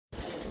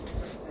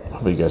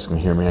Hope you guys can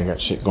hear me. I got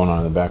shit going on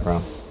in the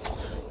background.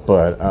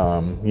 But,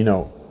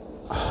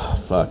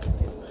 fuck.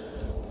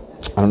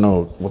 I don't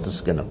know what this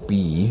is going to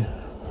be.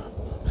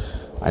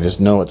 I just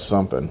know it's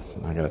something.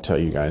 I got to tell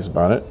you guys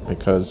about it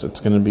because it's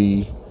going to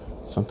be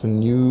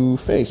something you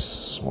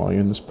face while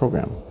you're in this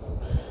program.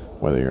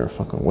 Whether you're a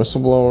fucking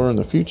whistleblower in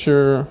the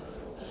future,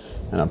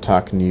 and I'm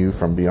talking to you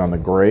from beyond the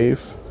grave,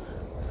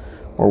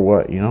 or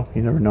what, you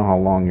never know how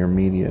long your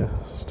media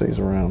stays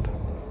around.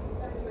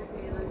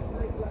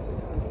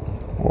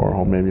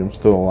 Or maybe I'm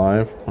still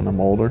alive when I'm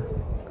older.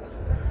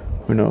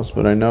 Who knows?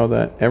 But I know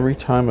that every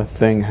time a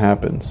thing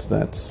happens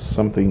that's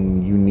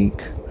something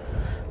unique,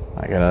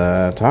 I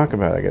gotta talk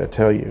about it. I gotta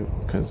tell you.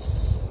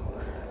 Because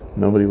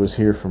nobody was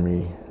here for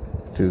me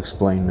to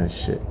explain this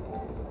shit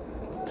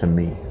to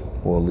me.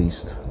 Well, at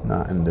least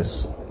not in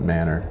this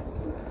manner.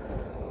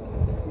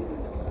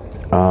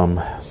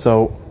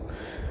 So,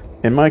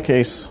 in my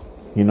case,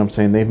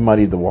 they've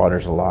muddied the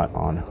waters a lot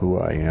on who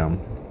I am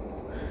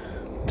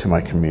to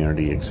my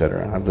community,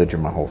 etc. I've lived here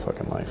my whole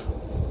fucking life.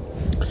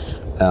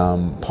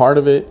 Part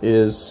of it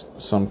is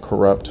some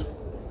corrupt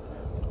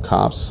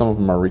cops. Some of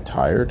them are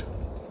retired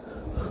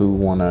who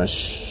want to,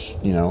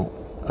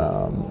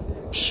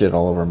 shit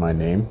all over my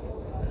name.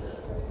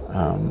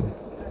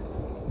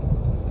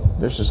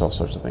 There's just all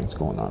sorts of things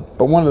going on.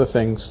 But one of the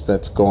things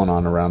that's going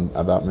on around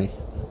about me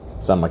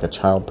is I'm like a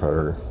child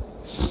predator.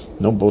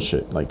 No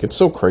bullshit. Like, it's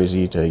so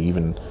crazy to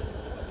even...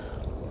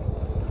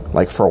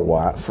 Like, for a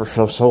while, for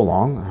so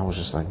long, I was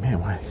just like, man,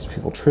 why are these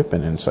people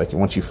tripping? And it's like,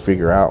 once you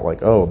figure out, like,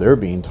 oh, they're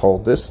being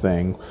told this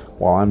thing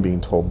while I'm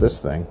being told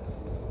this thing.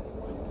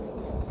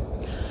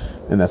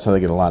 And that's how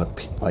they get a lot of,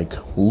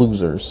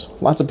 losers.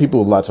 Lots of people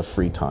with lots of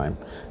free time.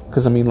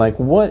 Because,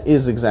 what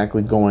is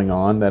exactly going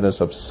on that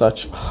is of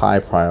such high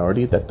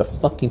priority that the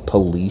fucking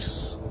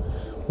police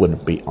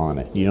wouldn't be on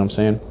it? You know what I'm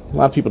saying? A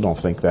lot of people don't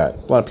think that.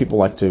 A lot of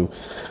people,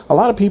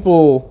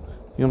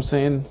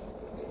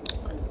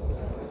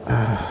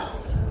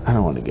 I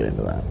don't want to get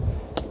into that.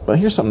 But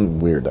here's something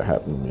weird that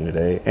happened to me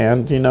today.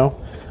 And,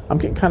 I'm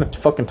getting kind of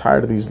fucking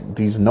tired of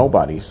these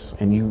nobodies.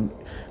 And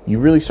you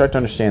really start to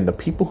understand the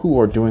people who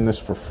are doing this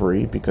for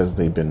free because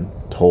they've been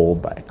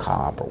told by a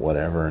cop or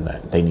whatever and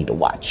that they need to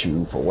watch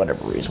you for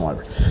whatever reason,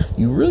 whatever.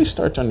 You really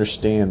start to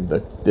understand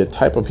the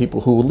type of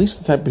people who, at least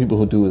the type of people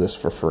who do this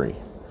for free,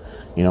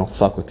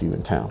 fuck with you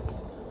in town.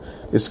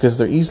 It's because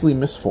they're easily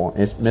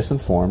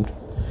misinformed.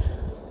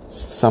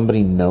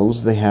 Somebody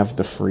knows they have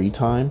the free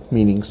time,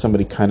 meaning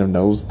somebody kind of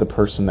knows the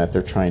person that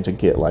they're trying to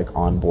get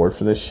on board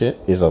for this shit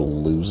is a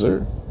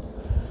loser.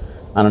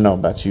 I don't know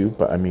about you,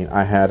 but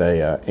I had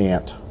a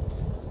aunt.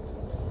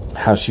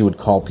 How she would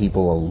call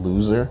people a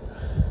loser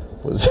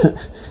was it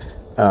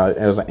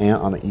was an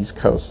aunt on the East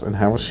Coast, and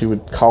how she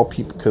would call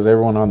people, because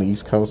everyone on the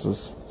East Coast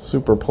is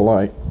super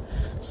polite,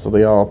 so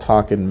they all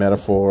talk in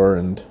metaphor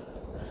and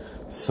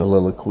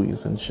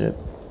soliloquies and shit.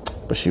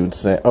 But she would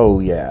say, "Oh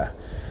yeah,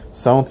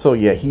 so-and-so,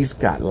 yeah, he's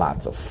got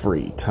lots of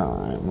free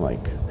time,"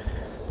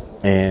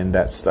 and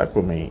that stuck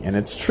with me. And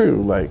it's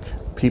true,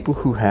 people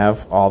who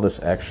have all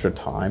this extra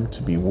time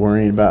to be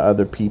worrying about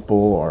other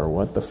people or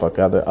what the fuck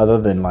other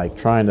than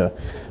trying to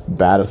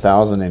bat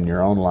 1,000 in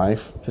your own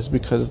life is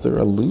because they're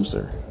a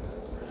loser.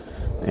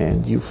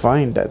 And you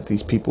find that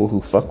these people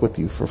who fuck with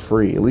you for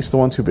free, at least the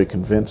ones who've been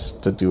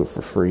convinced to do it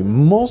for free,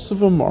 most of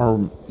them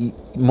are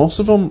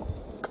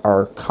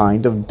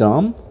kind of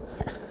dumb.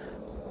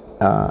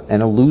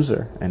 And a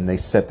loser, and they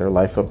set their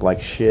life up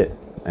like shit,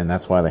 and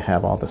that's why they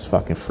have all this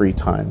fucking free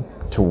time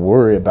to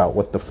worry about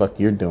what the fuck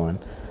you're doing,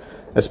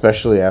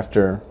 especially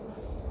after,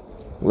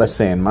 let's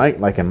say in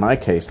my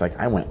case,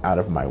 I went out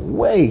of my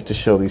way to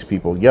show these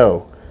people,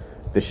 yo,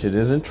 this shit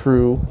isn't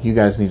true, you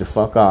guys need to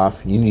fuck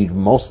off, you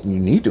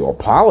need to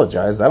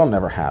apologize, that'll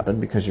never happen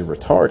because you're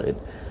retarded,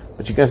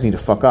 but you guys need to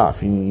fuck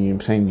off, you know what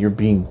I'm saying, you're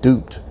being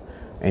duped,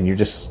 and you're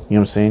just, you know what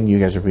I'm saying, you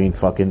guys are being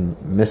fucking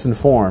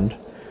misinformed,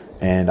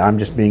 and I'm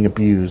just being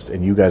abused,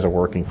 and you guys are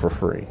working for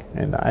free.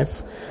 And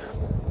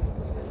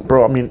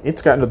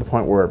it's gotten to the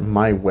point where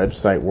my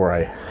website, where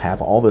I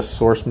have all this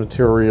source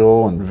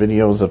material and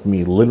videos of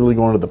me literally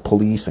going to the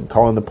police and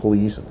calling the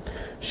police and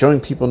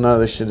showing people none of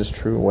this shit is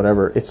true,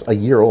 whatever. It's a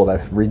year old.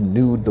 I've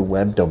renewed the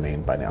web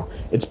domain by now.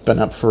 It's been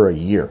up for a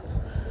year.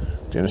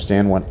 Do you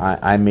understand? When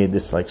I made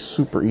this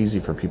super easy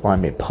for people, I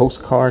made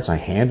postcards, I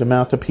hand them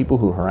out to people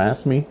who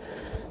harass me.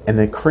 And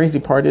the crazy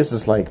part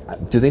is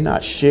do they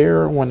not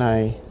share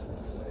when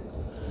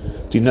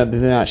do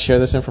they not share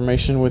this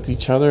information with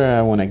each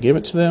other when I give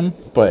it to them?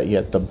 But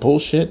yet the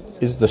bullshit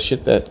is the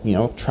shit that,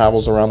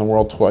 travels around the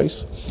world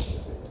twice.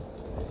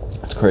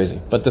 That's crazy.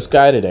 But this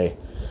guy today,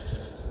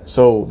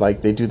 so,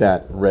 they do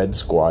that red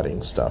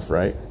squatting stuff,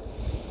 right?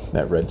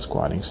 That red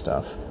squatting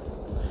stuff.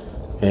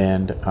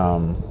 And,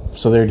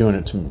 so they're doing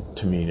it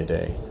to me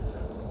today.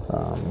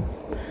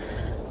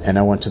 And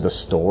I went to the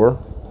store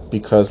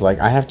because,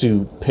 I have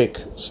to pick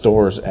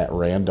stores at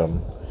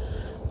random.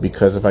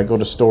 Because if I go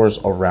to stores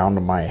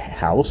around my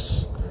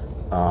house,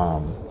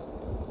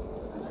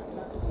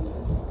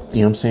 you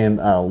know what I'm saying,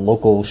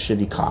 local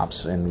shitty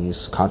cops and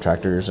these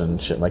contractors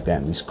and shit like that,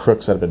 and these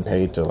crooks that have been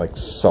paid to like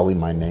sully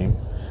my name,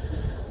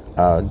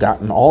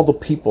 gotten all the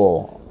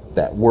people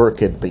that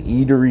work at the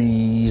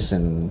eateries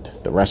and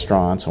the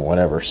restaurants and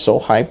whatever so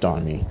hyped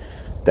on me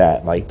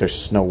that like there's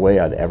just no way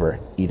I'd ever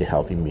eat a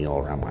healthy meal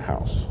around my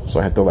house. So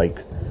I have to like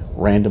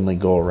randomly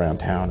go around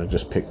town and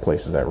just pick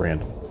places at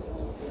random.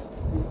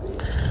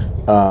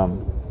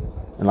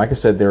 And like I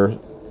said,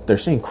 they're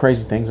saying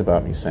crazy things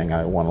about me, saying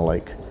I want to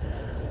like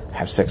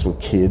have sex with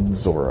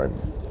kids or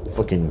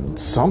fucking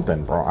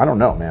something, bro. I don't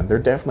know, man. They're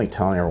definitely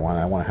telling everyone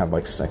I want to have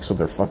like sex with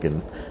their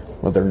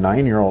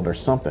 9-year-old or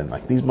something.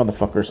 Like, these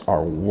motherfuckers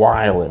are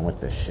wilding with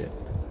this shit.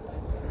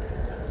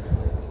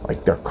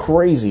 Like, they're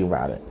crazy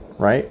about it,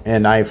 right?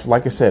 And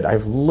like I said,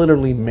 I've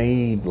literally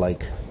made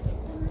like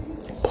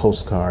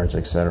postcards,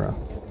 etc.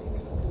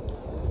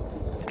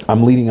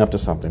 I'm leading up to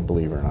something,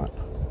 believe it or not.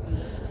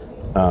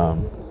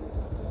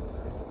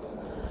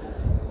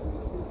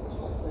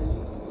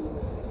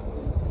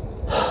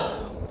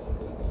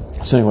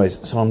 So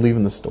anyways, so I'm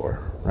leaving the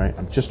store, right?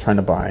 I'm just trying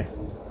to buy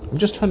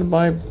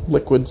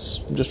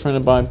liquids. I'm just trying to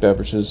buy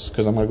beverages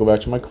because I'm going to go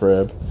back to my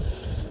crib.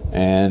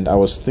 And I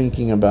was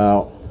thinking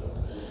about,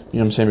 you know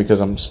what I'm saying, because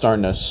I'm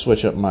starting to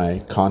switch up my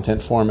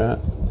content format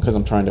because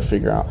I'm trying to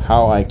figure out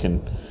how I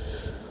can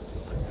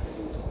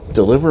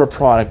deliver a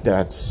product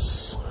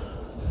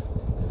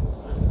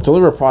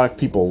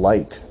people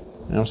like. You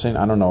know what I'm saying?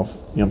 I don't know if, you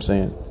know what I'm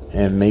saying,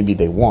 and maybe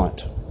they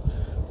want.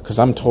 Because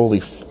I'm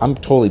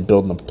totally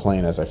building a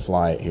plane as I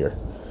fly it here.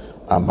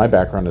 My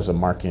background is in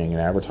marketing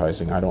and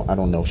advertising. I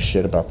don't know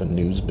shit about the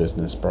news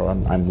business, bro.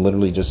 I'm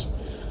literally just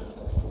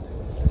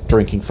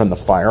drinking from the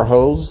fire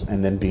hose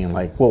and then being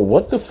like, well,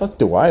 what the fuck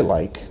do I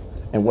like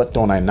and what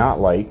don't I not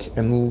like?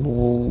 And you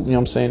know what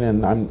I'm saying?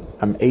 And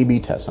I'm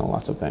A/B testing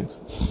lots of things.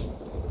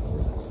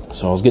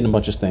 So I was getting a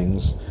bunch of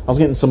things. I was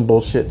getting some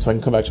bullshit so I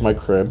can come back to my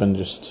crib and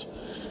just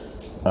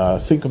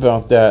think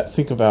about that.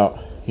 Think about,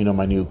 you know,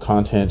 my new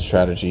content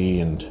strategy.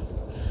 And, you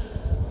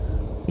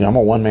know, I'm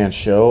a one-man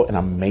show and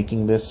I'm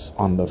making this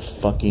on the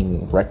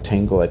fucking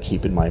rectangle I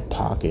keep in my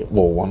pocket.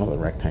 Well, one of the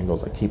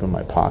rectangles I keep in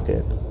my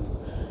pocket.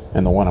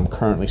 And the one I'm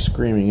currently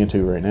screaming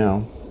into right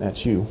now,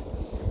 that's you.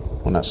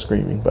 Well, not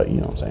screaming, but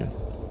you know what I'm saying.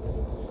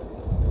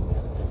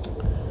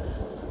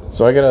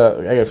 So I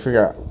gotta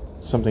figure out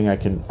something I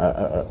can,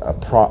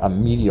 a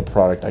media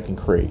product I can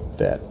create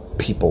that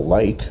people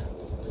like.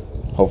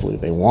 Hopefully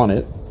they want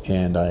it.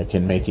 And I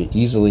can make it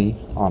easily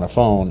on a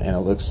phone, and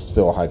it looks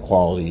still high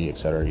quality,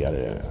 etc. Yada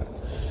yada yada.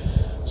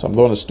 So I'm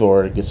going to the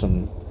store to get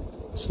some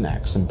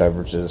snacks and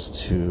beverages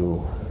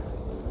so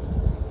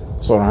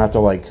I don't have to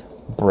like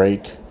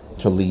break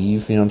to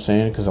leave. You know what I'm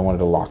saying? Because I wanted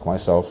to lock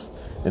myself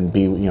and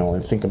be, you know,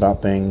 and think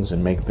about things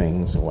and make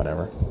things and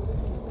whatever.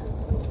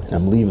 And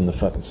I'm leaving the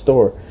fucking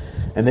store,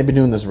 and they've been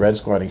doing this red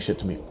squatting shit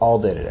to me all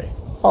day today.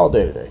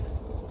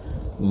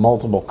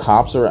 Multiple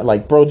cops are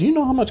like, bro, do you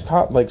know how much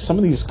some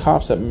of these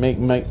cops that make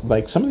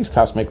some of these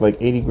cops make like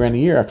 $80,000 a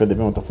year after they've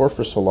been with the force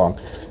for so long.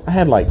 I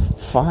had like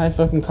 5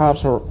 fucking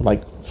cops who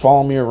like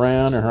follow me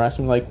around and harass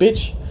me, like,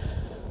 bitch,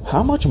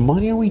 how much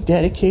money are we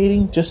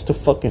dedicating just to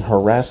fucking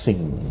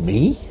harassing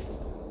me?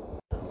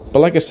 But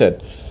like I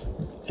said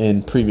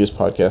in previous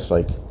podcasts,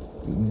 like,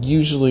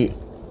 usually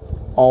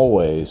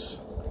always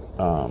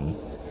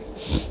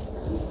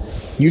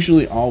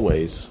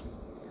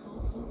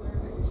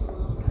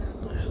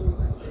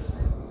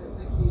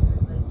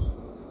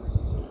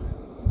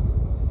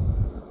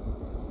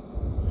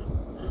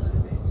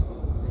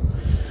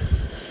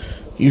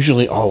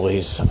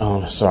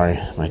sorry,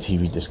 my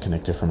TV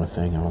disconnected from a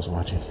thing I was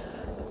watching.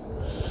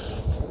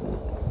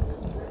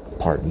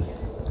 Pardon.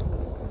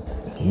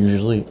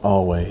 Usually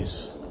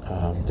always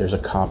there's a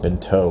cop in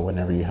tow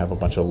whenever you have a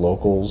bunch of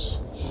locals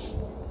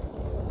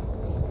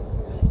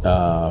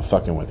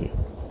fucking with you.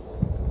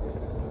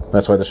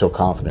 That's why they're so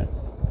confident.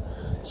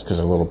 It's because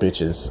they're little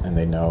bitches and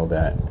they know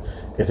that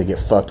if they get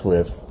fucked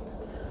with,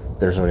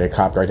 there's already a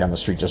cop right down the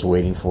street just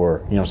waiting for,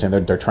 you know what I'm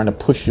saying? They're trying to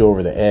push you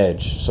over the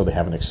edge so they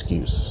have an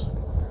excuse.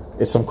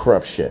 It's some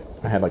corrupt shit.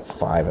 I had like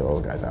 5 of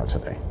those guys out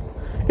today.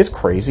 It's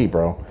crazy,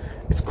 bro.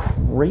 It's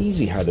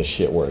crazy how this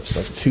shit works.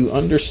 Like, to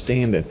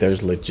understand that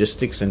there's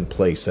logistics in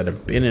place that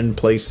have been in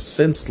place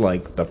since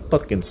like the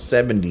fucking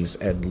 70s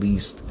at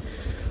least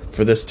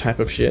for this type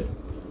of shit.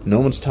 No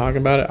one's talking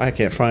about it. I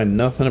can't find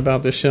nothing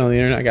about this shit on the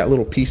internet. I got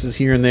little pieces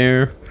here and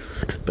there,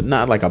 but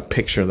not like a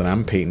picture that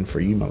I'm painting for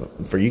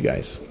you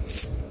guys.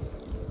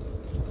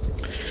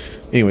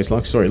 Anyways,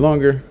 long story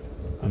longer,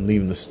 I'm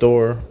leaving the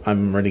store.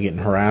 I'm already getting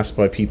harassed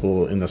by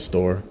people in the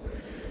store.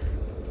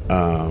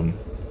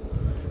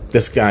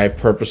 This guy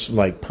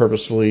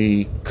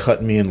purposefully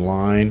cut me in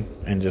line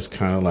and just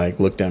kind of like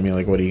looked at me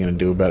like, what are you going to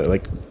do about it?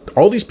 Like,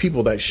 all these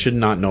people that should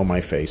not know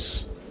my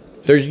face.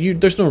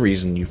 There's no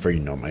reason for you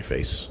to know my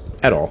face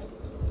at all.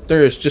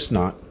 There's just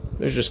not.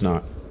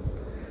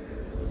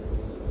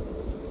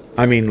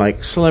 I mean,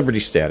 like, celebrity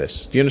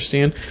status. Do you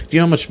understand? Do you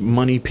know how much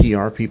money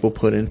PR people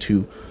put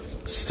into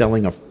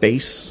selling a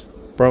face,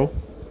 bro?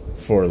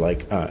 For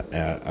like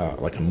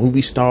a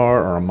movie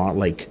star or a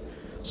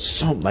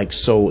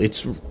So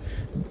it's, you know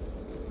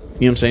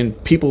what I'm saying?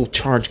 People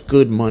charge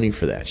good money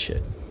for that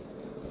shit.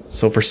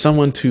 So for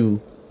someone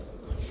to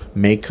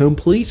make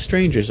complete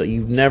strangers that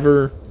you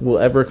never will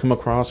ever come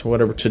across or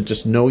whatever, to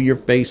just know your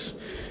face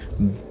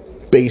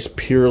based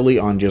purely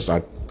on just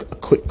a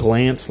quick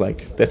glance,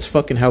 like, that's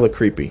fucking hella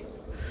creepy.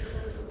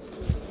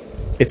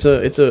 It's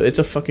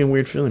a fucking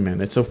weird feeling, man.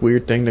 It's a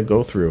weird thing to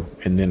go through,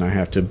 and then I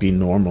have to be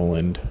normal,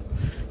 and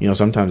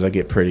sometimes I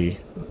get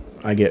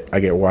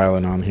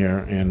wilding on here,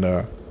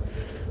 and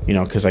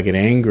because I get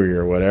angry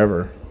or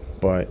whatever.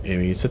 But I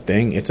mean, it's a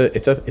thing. It's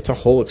a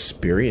whole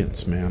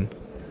experience, man,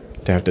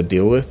 to have to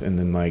deal with, and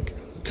then like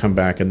come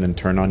back and then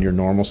turn on your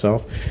normal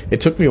self.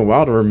 It took me a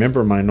while to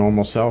remember my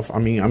normal self. I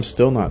mean, I'm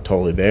still not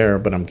totally there,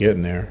 but I'm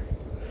getting there.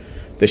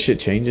 This shit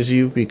changes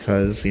you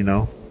because these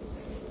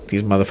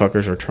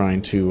motherfuckers are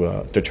trying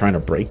to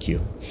break you.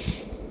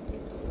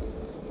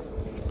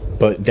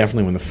 But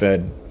definitely when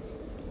the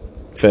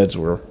feds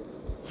were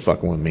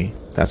fucking with me,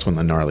 that's when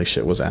the gnarly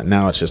shit was at.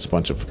 Now it's just a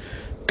bunch of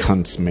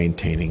cunts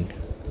maintaining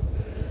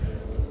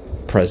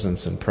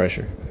presence and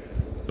pressure.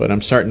 But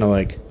I'm starting to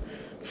like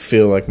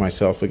feel like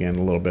myself again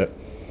a little bit.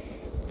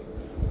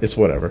 It's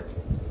whatever.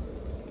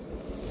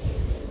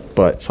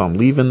 But so I'm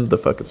leaving the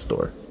fucking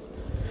store.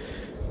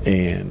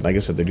 And like I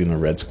said, they're doing the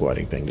red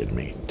squatting thing to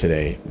me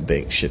today.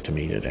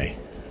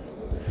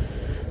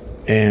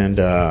 And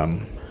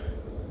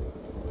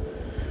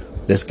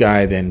this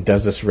guy then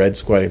does this red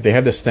squatting. They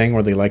have this thing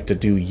where they like to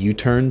do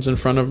U-turns in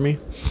front of me.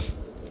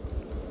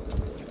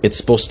 It's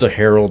supposed to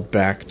herald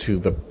back to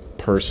the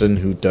person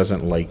who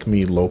doesn't like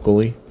me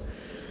locally.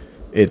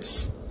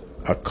 It's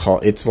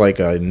like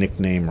a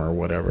nickname or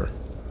whatever.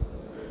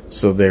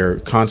 So they're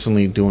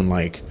constantly doing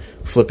like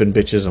flipping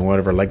bitches and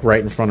whatever, like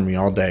right in front of me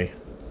all day.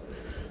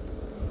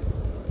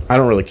 I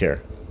don't really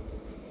care,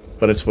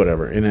 but it's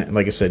whatever. And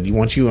like I said,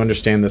 once you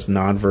understand this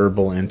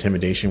nonverbal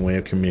intimidation way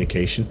of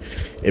communication,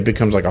 it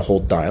becomes like a whole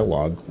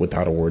dialogue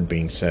without a word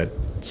being said.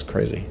 It's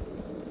crazy.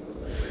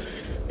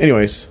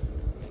 Anyways,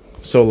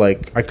 so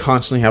like I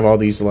constantly have all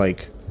these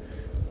like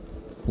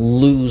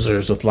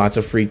losers with lots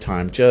of free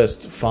time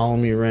just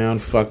following me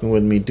around, fucking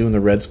with me, doing the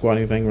red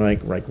squatting thing.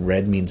 Like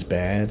red means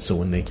bad, so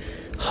when they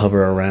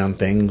hover around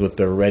things with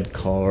their red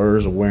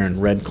cars or wearing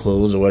red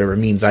clothes or whatever, it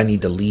means I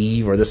need to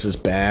leave, or this is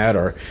bad,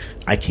 or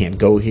I can't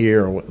go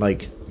here, or what.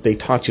 Like, they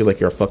talk to you like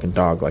you're a fucking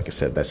dog. Like I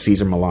said, that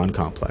Caesar Milan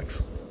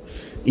complex.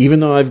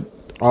 Even though I've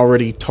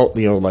already told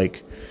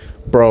like,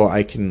 bro,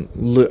 I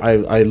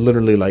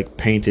literally like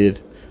painted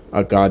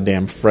a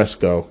goddamn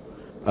fresco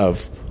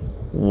of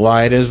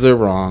why it is they're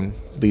wrong,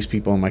 these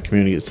people in my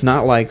community. It's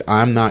not like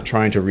I'm not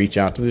trying to reach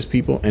out to these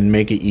people and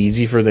make it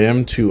easy for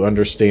them to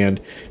understand,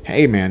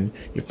 hey man,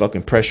 you're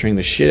fucking pressuring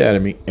the shit out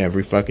of me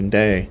every fucking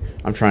day.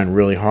 I'm trying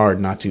really hard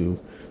not to,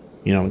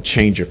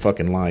 change your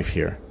fucking life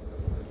here.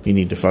 You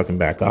need to fucking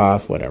back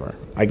off, whatever.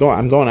 I'm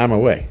going out of my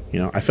way.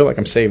 I feel like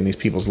I'm saving these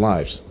people's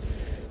lives,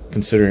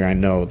 considering I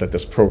know that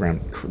this program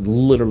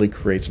literally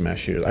creates mass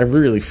shooters. I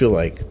really feel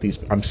like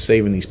I'm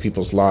saving these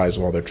people's lives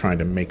while they're trying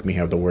to make me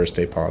have the worst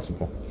day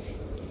possible.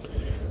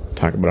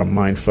 Talk about a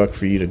mind fuck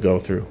for you to go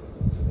through.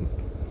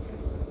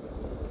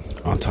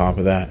 On top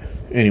of that.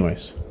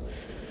 Anyways.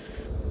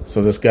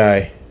 So this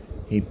guy,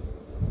 he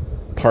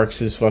parks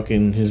his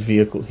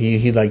vehicle.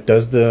 He like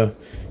does the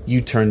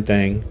U-turn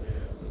thing.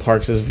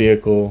 Parks his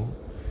vehicle.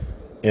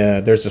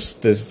 There's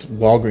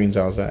Walgreens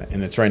I was at.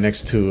 And it's right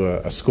next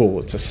to a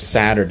school. It's a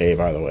Saturday,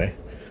 by the way.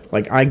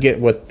 Like, I get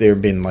what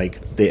they've been like.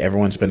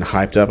 Everyone's been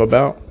hyped up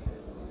about.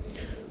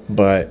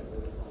 But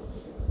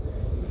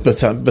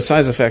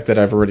besides the fact that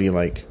I've already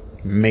like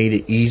made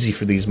it easy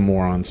for these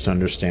morons to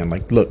understand,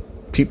 like,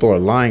 look, people are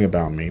lying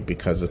about me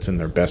because it's in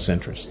their best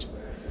interest.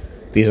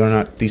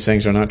 These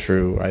things are not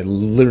true. I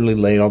literally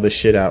laid all this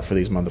shit out for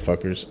these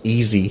motherfuckers.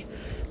 Easy,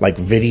 like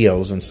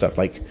videos and stuff.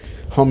 Like,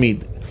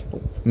 homie,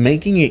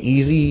 making it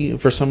easy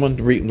for someone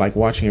to read, like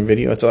watching a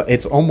video,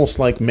 it's almost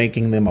like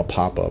making them a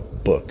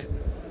pop-up book. Do you know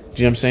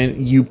what I'm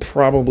saying? You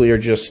probably are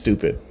just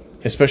stupid.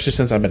 Especially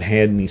since I've been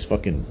handing these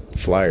fucking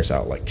flyers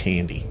out like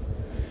candy.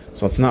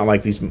 So it's not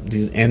like these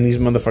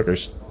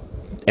motherfuckers,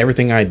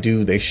 everything I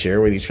do, they share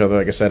with each other.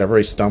 Like I said, I've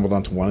already stumbled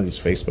onto one of these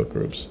Facebook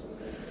groups.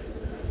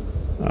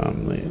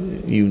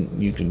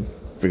 You can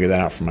figure that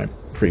out from my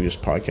previous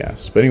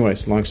podcast. But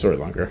anyways, long story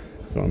longer,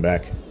 going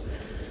back.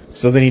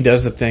 So then he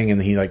does the thing,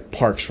 and he like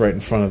parks right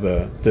in front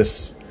of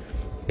this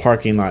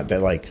parking lot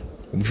that like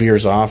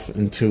veers off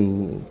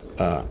into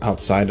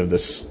outside of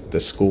this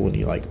school, and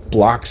he like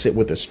blocks it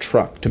with his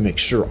truck to make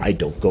sure I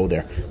don't go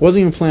there.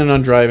 Wasn't even planning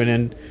on driving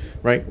in.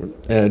 Right,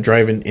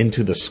 driving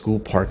into the school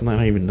parking lot. I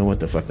don't even know what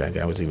the fuck that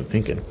guy was even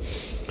thinking.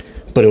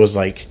 But it was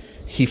like,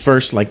 he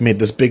first like made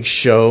this big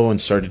show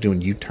and started doing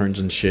U-turns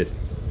and shit.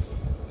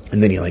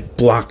 And then he like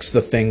blocks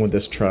the thing with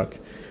this truck.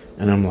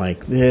 And I'm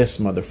like, this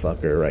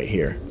motherfucker right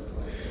here.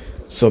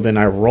 So then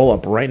I roll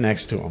up right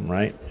next to him,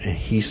 right? And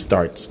he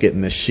starts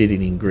getting this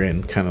shit-eating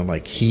grin, kind of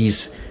like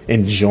he's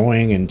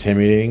enjoying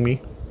intimidating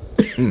me.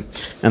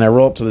 And I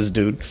roll up to this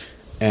dude.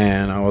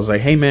 And I was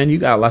like, hey man, you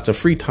got lots of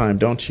free time,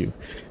 don't you?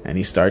 And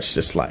he starts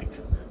just like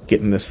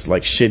getting this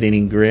like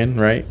shit-eating grin,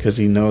 right? Because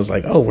he knows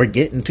like, oh, we're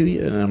getting to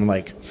you. And I'm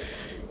like,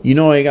 you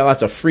know, you got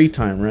lots of free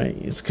time, right?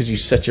 It's because you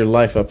set your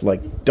life up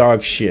like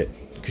dog shit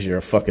because you're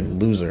a fucking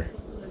loser.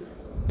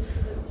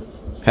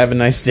 Have a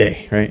nice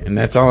day, right? And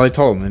that's all I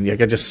told him. And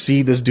like, I just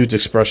see this dude's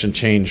expression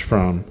change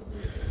from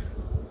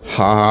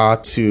ha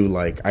to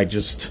like, I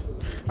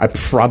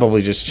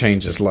probably just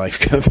changed his life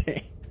kind of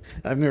thing.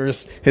 I've never,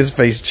 his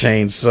face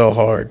changed so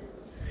hard.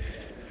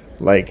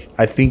 Like,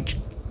 I think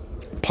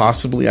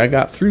possibly I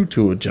got through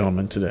to a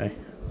gentleman today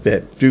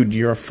that, dude,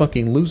 you're a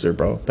fucking loser,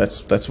 bro.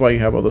 That's why you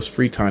have all this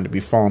free time to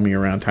be following me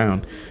around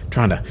town,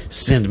 trying to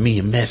send me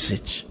a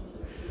message.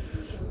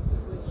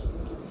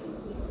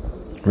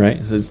 Right?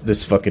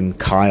 This fucking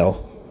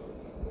Kyle.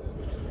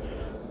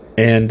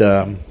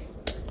 And,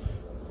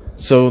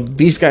 so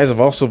these guys have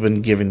also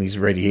been given these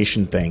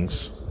radiation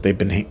things. They've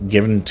been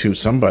given to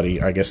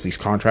somebody. I guess these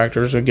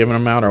contractors are giving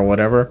them out or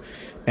whatever.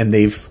 And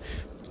they've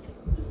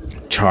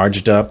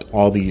charged up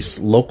all these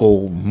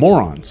local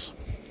morons.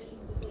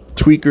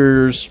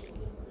 Tweakers.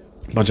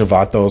 A bunch of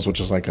vatos,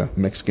 which is like a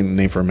Mexican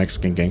name for a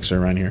Mexican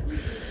gangster around here.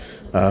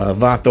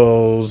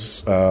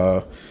 Vatos.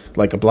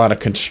 Like a lot of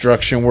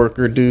construction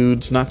worker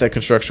dudes. Not that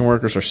construction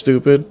workers are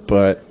stupid,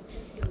 but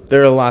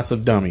there are lots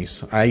of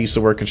dummies. I used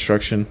to work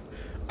construction.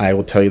 I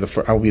will tell you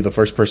I will be the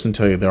first person to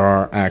tell you there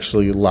are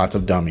actually lots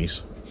of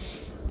dummies.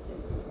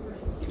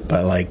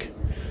 But like, do you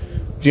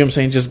know what I'm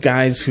saying? Just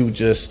guys who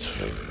just,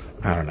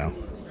 I don't know.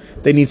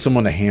 They need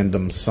someone to hand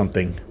them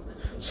something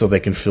so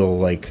they can feel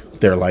like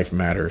their life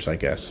matters, I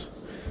guess.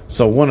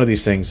 So one of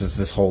these things is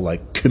this whole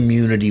like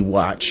community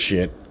watch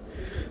shit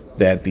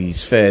that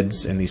these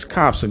feds and these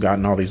cops have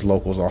gotten all these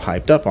locals all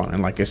hyped up on.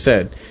 And like I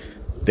said,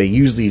 they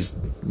use these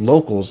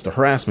locals to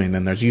harass me, and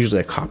then there's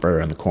usually a cop right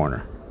around the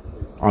corner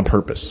on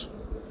purpose.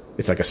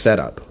 It's like a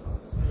setup.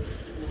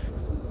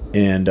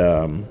 And,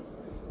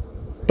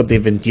 but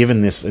they've been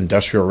given this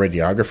industrial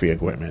radiography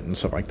equipment and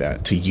stuff like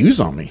that to use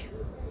on me.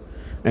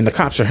 And the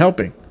cops are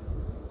helping,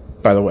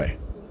 by the way.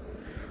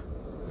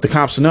 The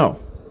cops know.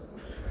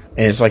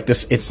 And it's like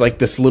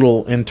this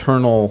little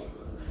internal,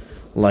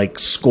 like,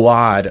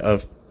 squad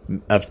of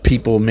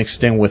people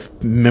mixed in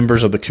with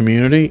members of the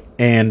community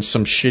and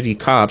some shitty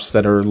cops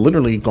that are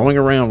literally going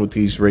around with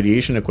these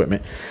radiation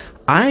equipment.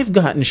 I've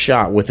gotten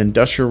shot with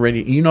industrial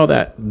radiation. You know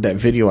that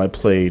video I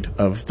played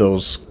of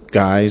those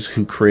guys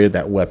who created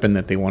that weapon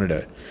that they wanted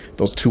to,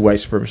 those two white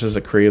supremacists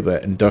that created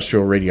that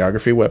industrial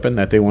radiography weapon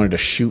that they wanted to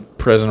shoot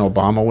President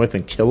Obama with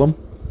and kill him?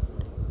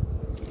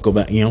 Go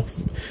back, you know.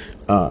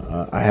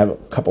 I have a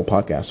couple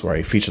podcasts where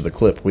I feature the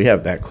clip. We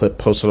have that clip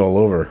posted all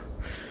over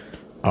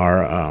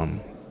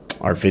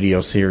our video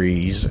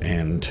series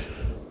and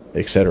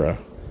etc.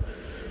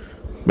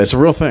 But it's a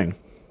real thing.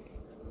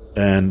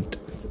 And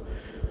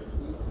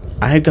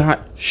I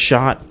got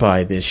shot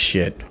by this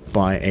shit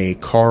by a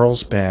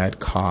Carlsbad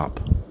cop.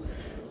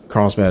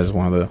 Carlsbad is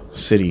one of the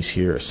cities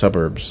here,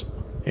 suburbs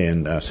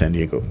in San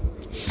Diego.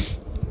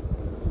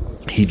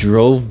 He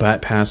drove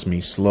back past me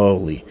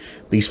slowly.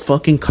 These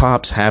fucking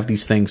cops have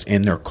these things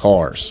in their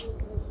cars.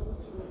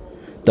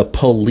 The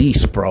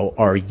police, bro,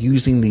 are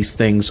using these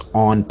things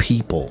on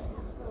people.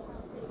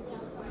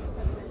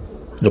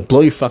 It'll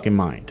blow your fucking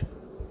mind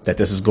that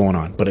this is going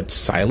on. But it's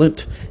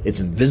silent. It's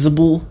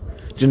invisible.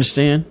 Do you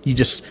understand? You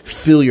just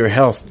feel your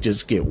health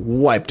just get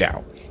wiped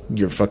out.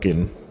 Your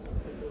fucking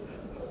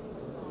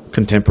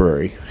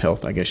contemporary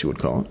health, I guess you would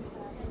call it.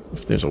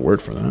 If there's a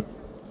word for that.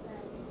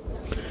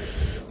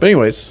 But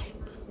anyways,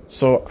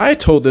 so I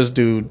told this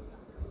dude,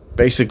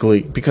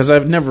 basically, because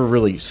I've never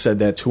really said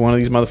that to one of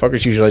these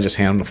motherfuckers. Usually I just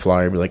hand them the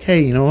flyer and be like,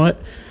 hey, you know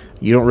what?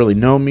 You don't really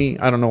know me.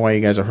 I don't know why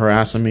you guys are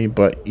harassing me,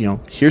 but, you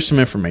know, here's some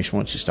information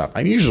once you stop.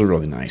 I'm usually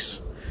really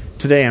nice.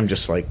 Today I'm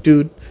just like,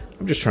 dude,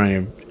 I'm just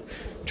trying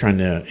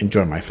to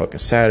enjoy my fucking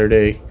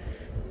Saturday.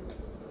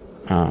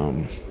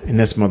 And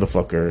this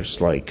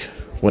motherfucker's like,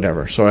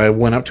 whatever. So I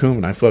went up to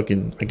him and I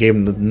gave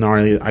him a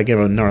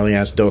gnarly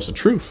ass dose of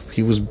truth.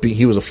 He was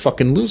a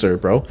fucking loser,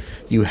 bro.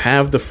 You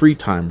have the free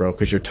time, bro,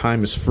 because your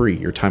time is free.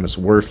 Your time is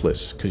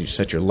worthless because you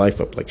set your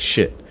life up like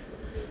shit.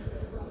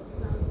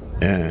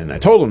 And I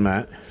told him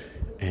that,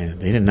 and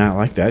they did not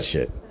like that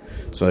shit.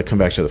 So I come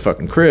back to the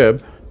fucking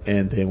crib,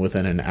 and then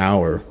within an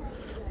hour,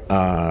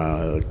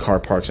 the car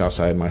parks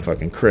outside my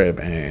fucking crib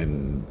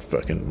and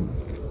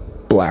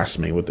fucking blasts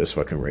me with this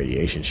fucking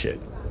radiation shit.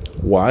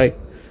 Why?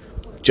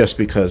 Just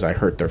because I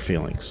hurt their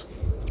feelings.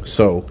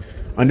 So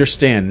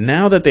understand,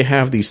 now that they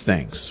have these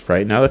things,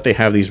 right? Now that they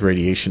have these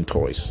radiation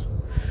toys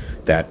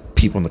that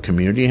people in the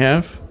community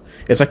have,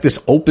 it's like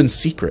this open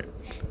secret.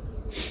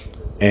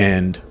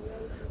 And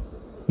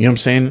you know what I'm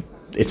saying?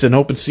 It's an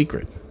open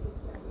secret.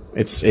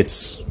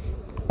 It's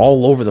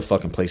all over the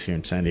fucking place here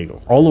in San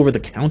Diego. All over the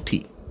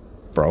county,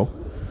 bro.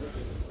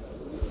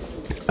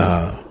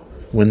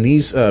 When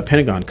these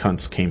Pentagon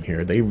cunts came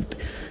here,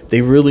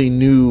 they really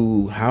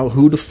knew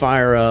who to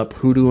fire up,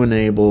 who to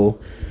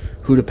enable,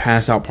 who to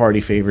pass out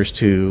party favors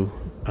to.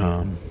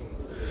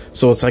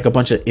 So it's like a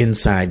bunch of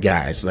inside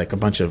guys, like a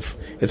bunch of,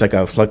 it's like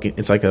a fucking,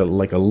 it's like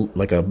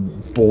a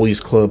boys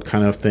club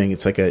kind of thing.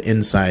 It's like an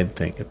inside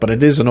thing, but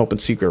it is an open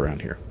secret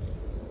around here.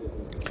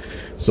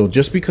 So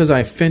just because I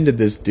offended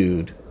this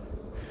dude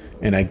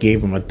and I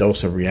gave him a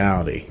dose of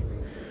reality,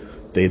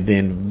 they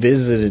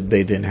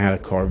then had a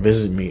car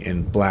visit me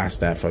and blast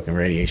that fucking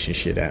radiation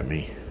shit at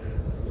me.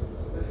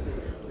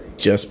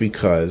 Just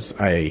because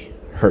I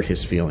hurt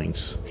his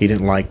feelings. He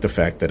didn't like the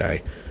fact that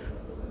I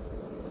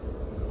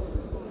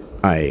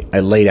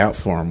laid out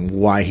for him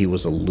why he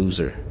was a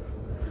loser.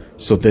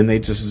 So then they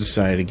just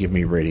decided to give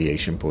me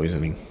radiation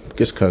poisoning.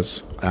 Just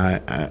because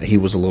he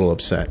was a little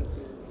upset.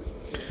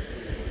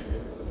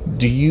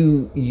 Do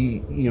you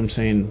know what I'm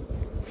saying?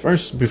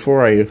 First,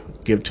 before I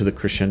give to the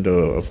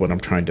crescendo of what I'm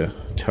trying to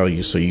tell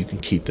you so you can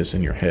keep this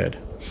in your head.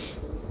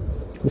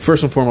 Well,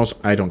 first and foremost,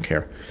 I don't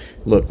care.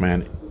 Look,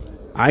 man,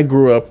 I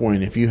grew up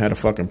when if you had a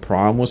fucking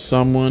problem with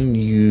someone,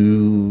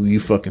 you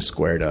fucking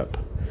squared up.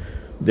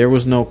 There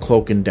was no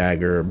cloak and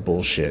dagger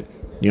bullshit. You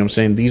know what I'm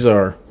saying? These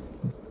are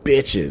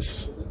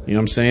bitches. You know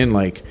what I'm saying?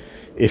 Like,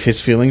 if his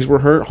feelings were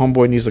hurt,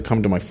 homeboy needs to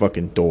come to my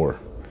fucking door.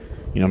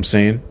 You know what I'm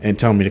saying? And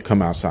tell me to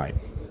come outside.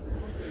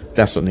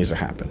 That's what needs to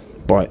happen.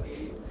 But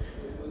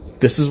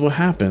this is what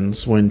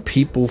happens when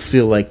people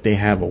feel like they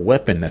have a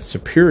weapon that's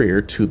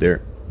superior to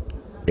their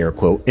air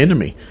quote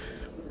enemy.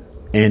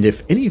 And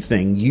if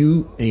anything, you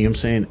know what I'm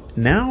saying,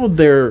 now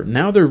their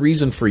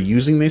reason for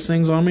using these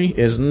things on me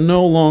is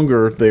no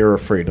longer they're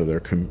afraid of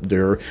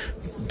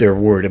they're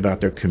worried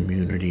about their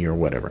community or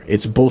whatever.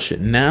 It's bullshit.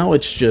 Now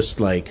it's just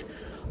like,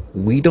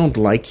 we don't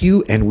like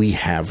you and we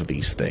have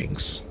these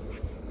things.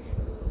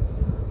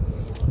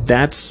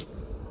 That's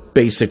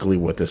basically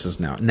what this is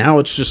now. Now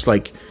it's just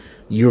like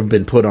you've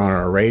been put on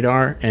our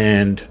radar,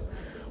 and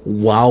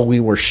while we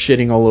were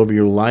shitting all over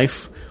your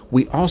life,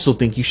 we also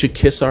think you should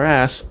kiss our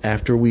ass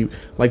after we...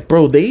 Like,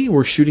 bro, they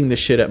were shooting this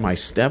shit at my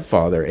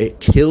stepfather. It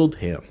killed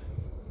him.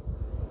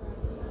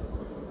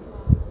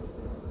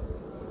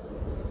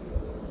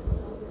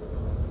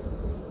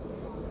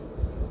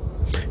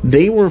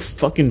 They were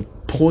fucking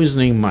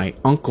poisoning my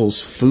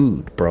uncle's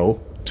food,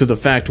 bro. To the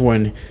fact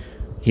when...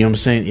 You know what I'm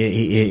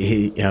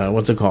saying?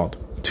 What's it called?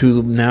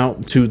 To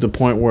the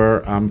point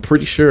where I'm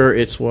pretty sure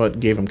it's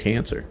what gave him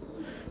cancer.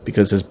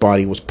 Because his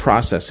body was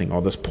processing all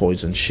this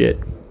poison shit.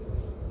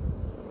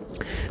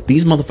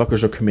 These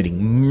motherfuckers are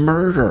committing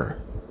murder.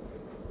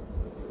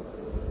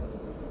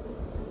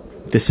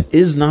 This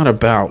is not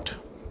about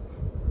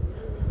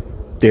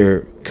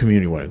their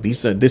community.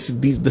 This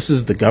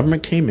is the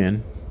government came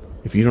in.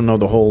 If you don't know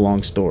the whole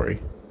long story,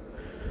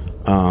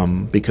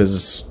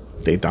 because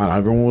they thought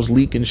everyone was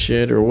leaking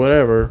shit or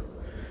whatever,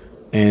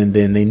 and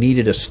then they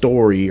needed a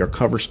story or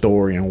cover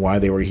story on why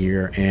they were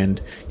here.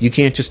 And you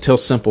can't just tell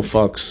simple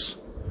fucks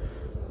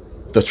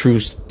the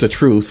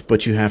truth,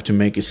 but you have to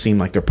make it seem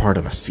like they're part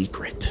of a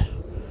secret.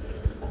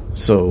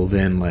 So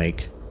then,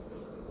 like,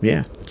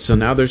 yeah. So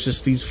now there's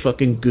just these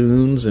fucking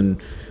goons and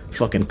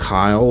fucking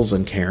Kyles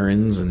and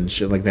Karens and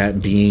shit like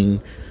that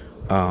being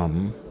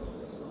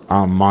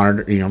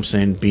monitored, you know what I'm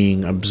saying,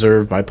 being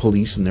observed by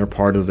police, and they're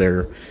part of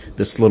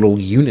this little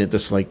unit,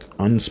 this like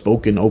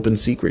unspoken open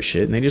secret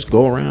shit, and they just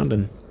go around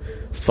and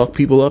fuck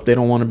people up. They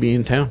don't want to be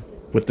in town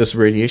with this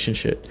radiation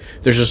shit.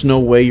 There's just no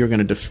way you're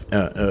going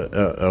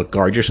to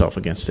guard yourself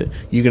against it.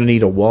 You're going to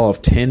need a wall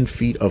of 10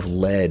 feet of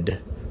lead,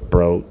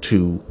 bro,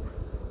 to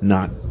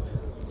not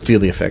feel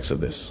the effects of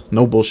this.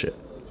 No bullshit.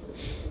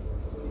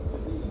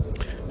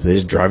 So they're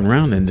just driving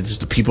around, and it's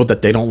the people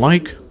that they don't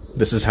like.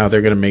 This is how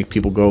they're going to make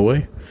people go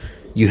away.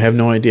 You have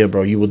no idea,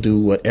 bro. You will do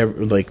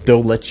whatever. Like,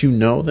 they'll let you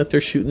know that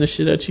they're shooting this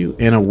shit at you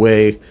in a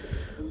way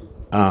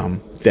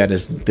that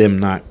is them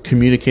not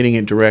communicating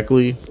it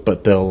directly,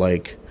 but they'll,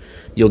 like,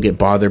 you'll get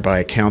bothered by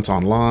accounts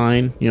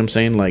online, you know what I'm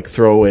saying? Like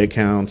throwaway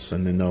accounts,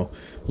 and then they'll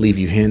leave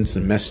you hints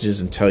and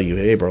messages and tell you,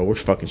 hey, bro, we're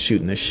fucking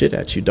shooting this shit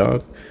at you,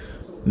 dog.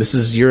 This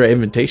is your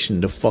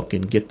invitation to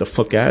fucking get the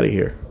fuck out of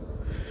here.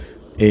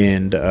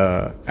 And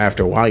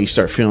after a while, you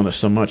start feeling it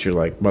so much, you're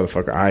like,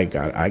 motherfucker,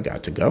 I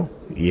got to go.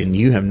 And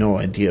you have no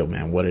idea,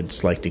 man, what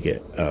it's like to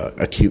get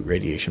acute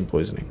radiation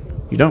poisoning.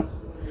 You don't.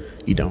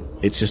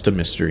 It's just a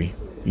mystery.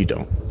 You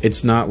don't.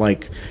 It's not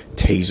like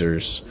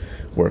tasers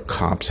where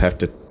cops have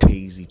to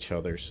tase each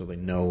other so they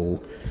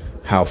know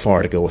how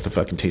far to go with the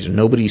fucking taser.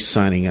 Nobody's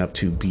signing up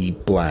to be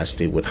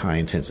blasted with high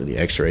intensity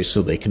x-rays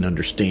so they can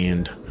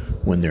understand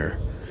when they're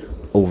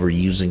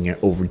overusing it,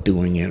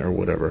 overdoing it, or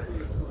whatever.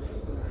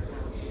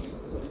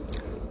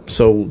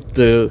 So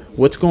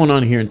what's going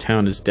on here in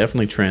town is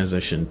definitely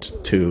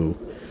transitioned to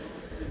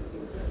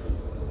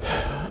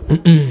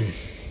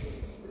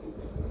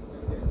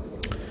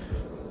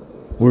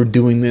we're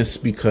doing this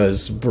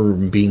because we're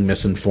being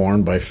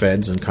misinformed by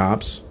feds and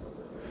cops,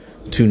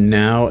 to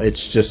now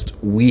it's just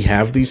we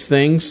have these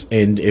things,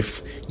 and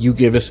if you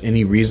give us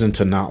any reason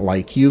to not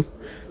like you,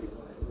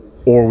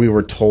 or we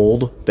were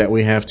told that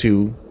we have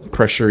to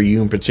pressure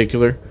you in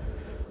particular,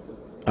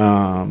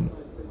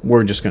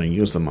 we're just going to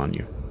use them on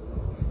you.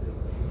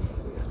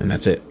 And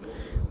that's it.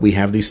 We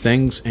have these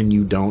things and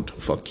you don't,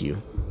 fuck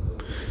you.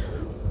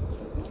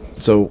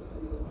 So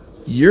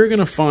you're going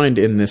to find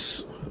in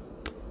this,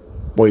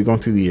 while you're going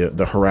through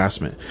the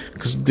harassment,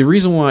 because the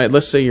reason why,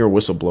 let's say you're a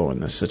whistleblower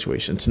in this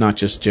situation, it's not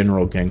just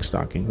general gang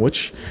stalking,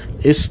 which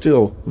is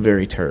still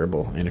very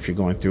terrible. And if you're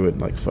going through it,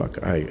 like,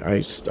 fuck,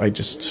 I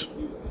just,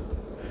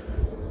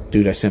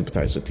 dude, I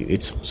sympathize with you.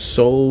 It's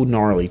so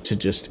gnarly to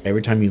just,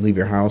 every time you leave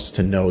your house,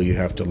 to know you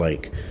have to,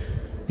 like,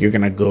 you're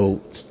gonna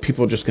go,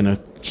 people are just gonna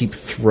keep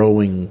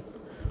throwing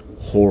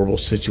horrible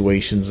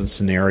situations and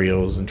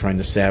scenarios and trying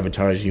to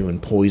sabotage you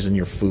and poison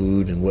your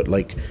food and what,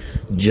 like,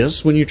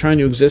 just when you're trying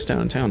to exist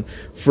downtown.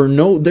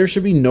 There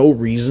should be no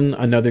reason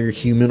another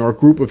human or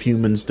group of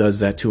humans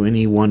does that to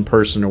any one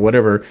person or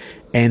whatever,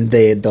 and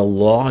the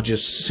law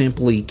just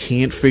simply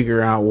can't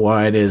figure out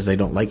why it is they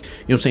don't like, you know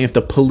what I'm saying? If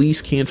the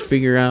police can't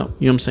figure out,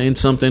 you know what I'm saying,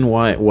 something,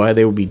 why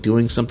they would be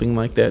doing something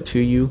like that to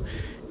you,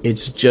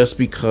 it's just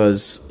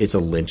because it's a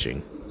lynching.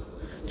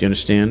 Do you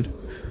understand?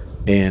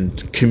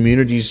 And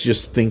communities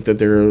just think that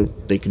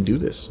they can do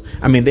this.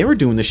 I mean, they were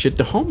doing this shit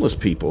to homeless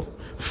people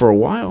for a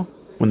while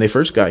when they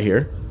first got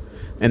here,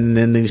 and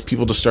then these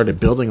people just started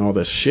building all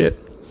this shit.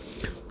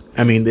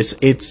 I mean, there's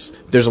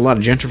a lot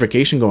of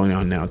gentrification going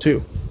on now too.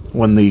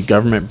 When the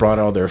government brought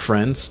all their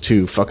friends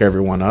to fuck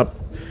everyone up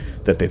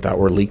that they thought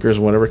were leakers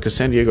or whatever, because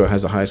San Diego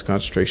has the highest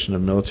concentration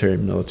of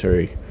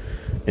military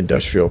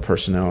industrial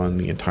personnel on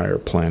the entire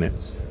planet,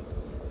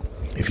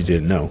 if you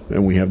didn't know.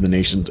 And we have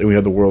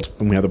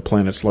the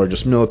planet's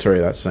largest military.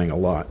 That's saying a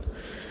lot.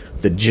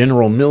 The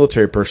general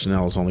military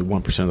personnel is only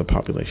 1% of the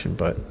population,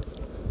 but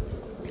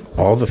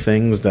all the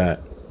things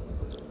that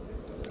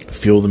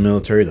fuel the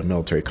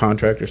military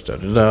contractors,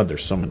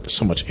 there's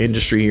so much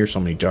industry here, so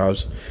many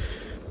jobs.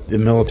 The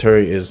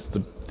military is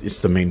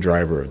the main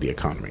driver of the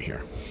economy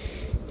here.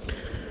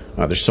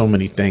 There's so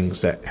many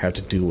things that have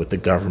to do with the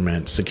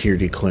government,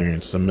 security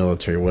clearance, the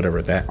military,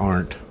 whatever, that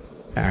aren't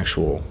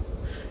actual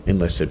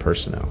enlisted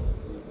personnel.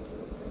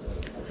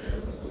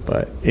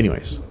 But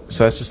anyways,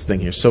 so that's just the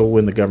thing here. So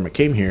when the government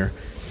came here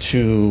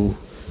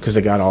because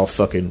they got all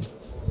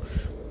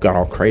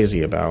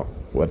crazy about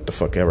what the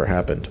fuck ever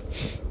happened,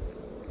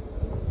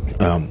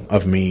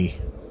 of me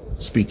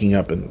speaking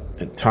up and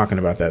talking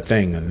about that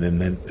thing, and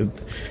then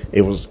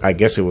it was, I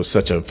guess it was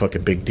such a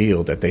fucking big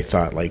deal that they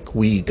thought, like,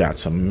 we got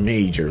some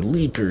major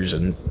leakers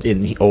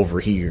in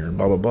over here and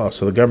blah blah blah.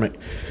 So the government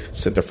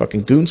sent their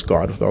fucking goon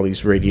squad with all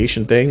these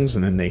radiation things,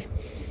 and then they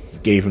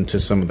gave them to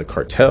some of the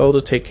cartel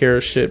to take care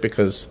of shit,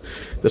 because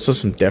this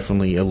was some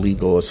definitely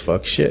illegal as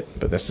fuck shit.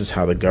 But this is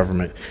how the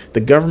government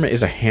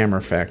is a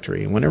hammer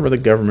factory. Whenever the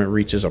government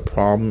reaches a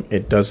problem,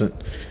 it doesn't,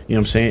 you know what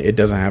I'm saying, it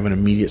doesn't have an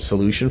immediate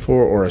solution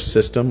for it, or a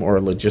system or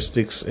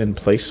logistics in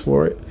place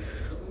for it.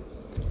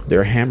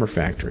 They're a hammer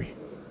factory.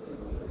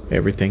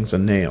 Everything's a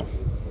nail.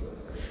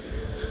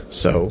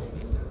 So,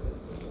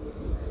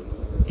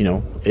 you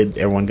know,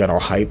 everyone got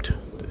all hyped,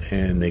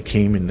 and they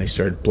came and they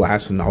started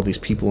blasting all these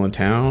people in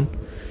town.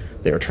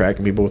 They were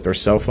tracking people with their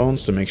cell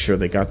phones to make sure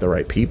they got the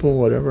right people,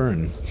 whatever,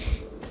 and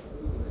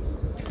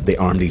they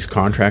armed these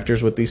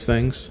contractors with these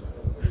things,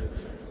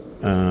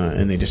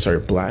 and they just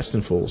started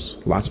blasting fools.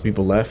 Lots of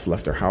people left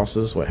their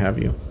houses, what have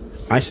you.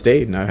 I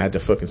stayed, and I had to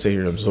fucking sit here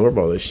and absorb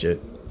all this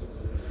shit.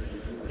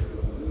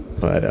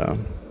 But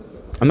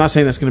I'm not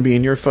saying that's going to be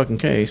in your fucking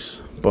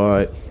case,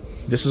 but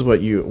this is what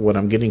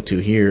I'm getting to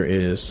here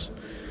is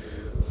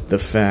the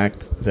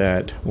fact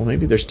that, well,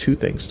 maybe there's two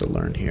things to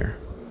learn here,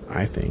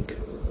 I think.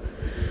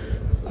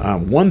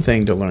 One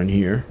thing to learn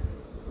here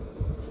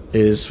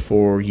is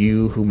for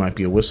you who might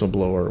be a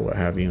whistleblower or what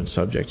have you and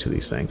subject to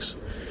these things,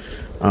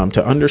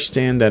 to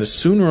understand that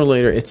sooner or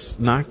later it's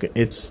not going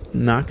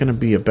to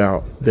be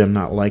about them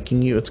not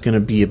liking you. It's going to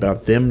be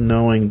about them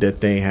knowing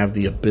that they have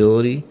the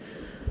ability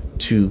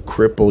to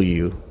cripple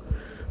you.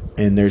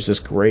 And there's this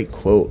great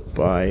quote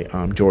by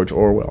George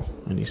Orwell,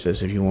 and he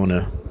says, if you want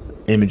an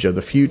image of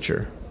the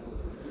future,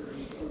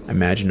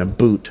 imagine a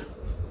boot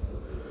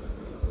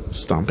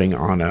stomping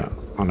on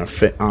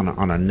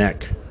a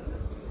neck.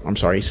 I'm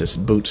sorry, he says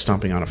boot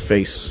stomping on a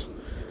face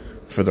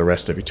for the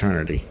rest of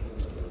eternity.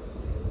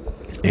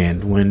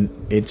 And when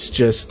it's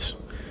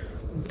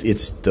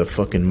the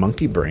fucking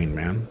monkey brain,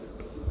 man.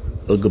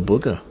 Ooga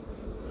booga.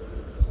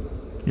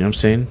 You know what I'm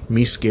saying?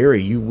 Me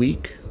scary, you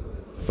weak.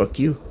 Fuck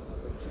you.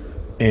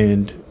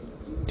 And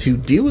to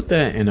deal with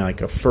that in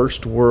like a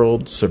first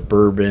world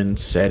suburban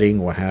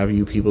setting, what have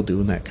you, people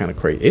doing that kind of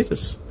crazy, it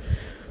is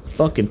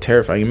fucking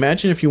terrifying.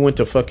 Imagine if you went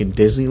to fucking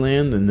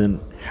Disneyland, and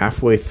then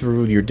halfway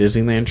through your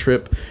Disneyland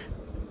trip,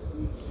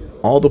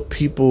 all the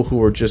people who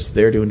were just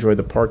there to enjoy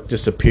the park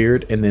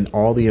disappeared, and then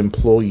all the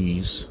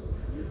employees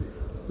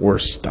were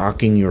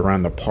stalking you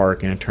around the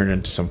park, and it turned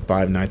into some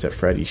Five Nights at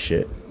Freddy's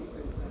shit.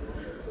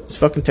 It's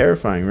fucking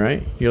terrifying,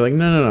 right? You're like,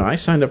 no, I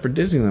signed up for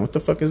Disneyland. What the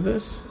fuck is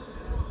this?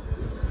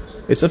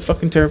 It's a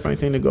fucking terrifying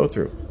thing to go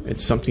through.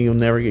 It's something you'll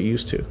never get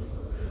used to.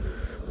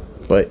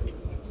 But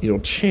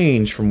it'll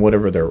change from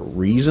whatever their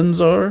reasons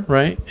are,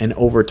 right? And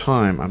over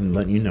time, I'm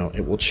letting you know,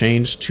 it will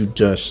change to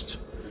just,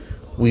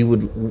 we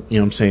would, you know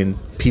what I'm saying,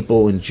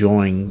 people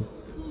enjoying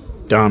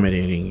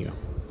dominating you.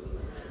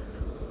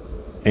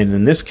 And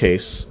in this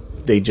case,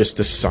 they just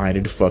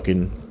decided to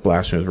fucking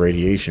blast me with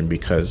radiation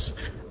because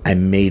I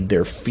made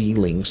their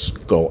feelings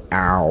go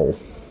ow.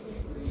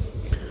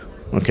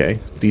 Okay,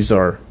 these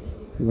are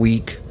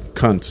weak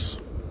cunts,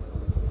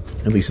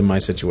 at least in my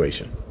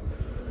situation.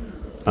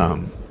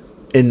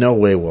 In no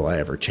way will I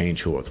ever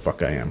change who the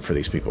fuck I am for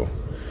these people.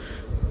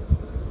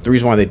 The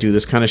reason why they do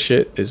this kind of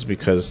shit is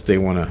because they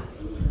want to,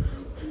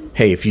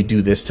 hey, if you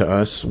do this to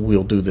us,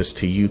 we'll do this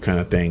to you kind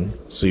of thing.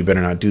 So you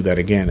better not do that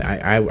again.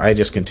 I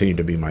just continue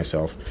to be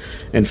myself.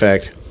 In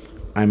fact,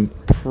 I'm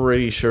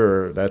pretty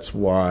sure that's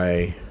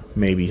why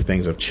maybe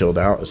things have chilled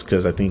out. Is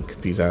because I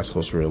think these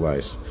assholes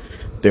realize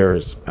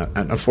there's,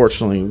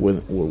 unfortunately,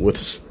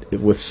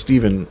 with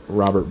Stephen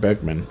Robert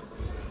Beckman,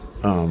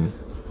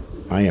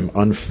 I am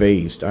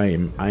unfazed.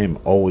 I am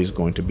always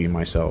going to be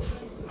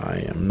myself.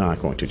 I am not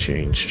going to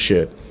change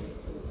shit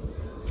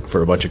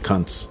for a bunch of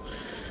cunts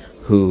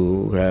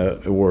who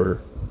were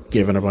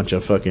given a bunch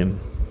of fucking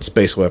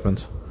space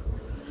weapons.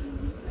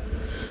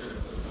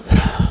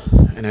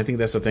 And I think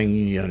that's the thing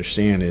you need to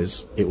understand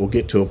is it will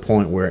get to a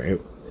point where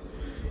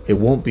it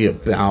won't be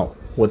about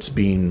what's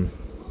being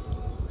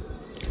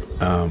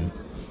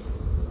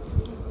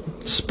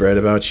spread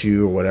about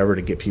you or whatever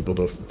to get people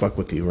to fuck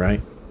with you,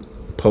 right?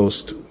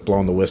 Post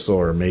blowing the whistle,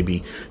 or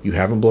maybe you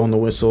haven't blown the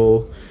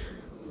whistle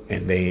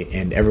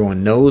and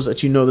everyone knows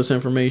that you know this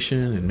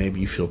information, and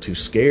maybe you feel too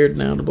scared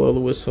now to blow the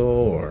whistle,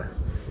 or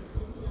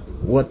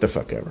what the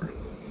fuck ever.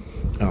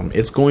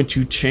 It's going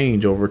to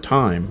change over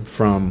time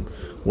from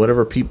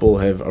whatever people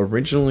have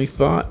originally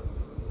thought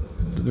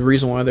the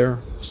reason why they're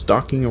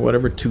stalking or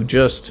whatever, to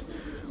just,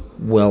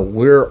 well,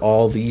 we're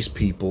all these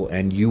people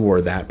and you are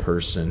that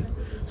person,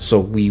 so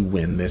we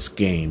win this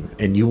game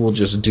and you will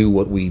just do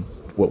what we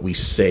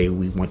say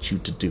we want you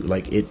to do.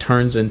 Like, it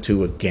turns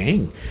into a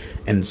gang,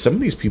 and some of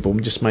these people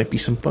just might be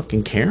some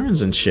fucking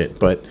Karens and shit,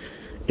 but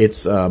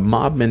it's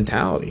mob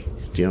mentality.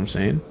 Do you know what I'm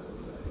saying?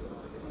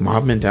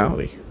 Mob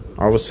mentality.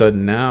 All of a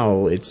sudden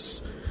now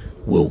it's,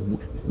 well,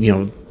 you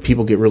know,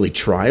 people get really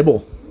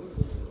tribal,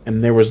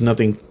 and there was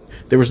nothing,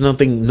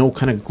 no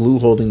kind of glue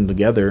holding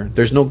together.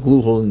 There's no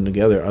glue holding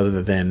together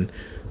other than,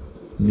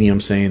 you know what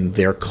I'm saying,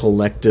 their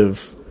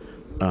collective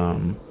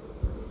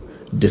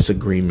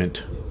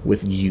disagreement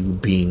with you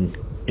being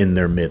in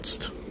their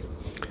midst.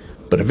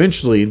 But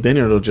eventually, then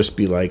it'll just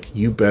be like,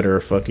 you better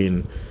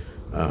fucking,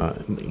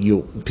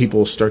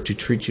 people start to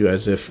treat you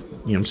as if, you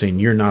know what I'm saying,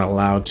 you're not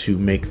allowed to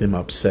make them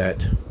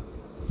upset.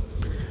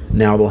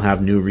 Now they'll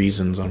have new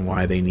reasons on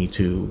why they need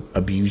to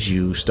abuse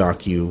you,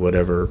 stalk you,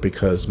 whatever,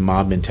 because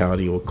mob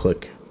mentality will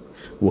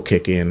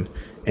kick in,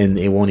 and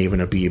it won't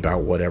even be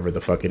about whatever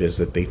the fuck it is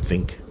that they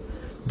think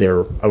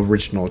their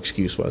original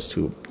excuse was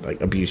to,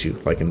 like, abuse you,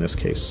 like in this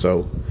case.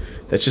 So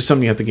that's just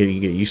something you have to get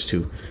used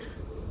to.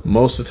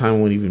 Most of the time it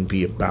won't even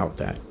be about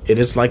that. It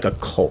is like a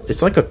cult.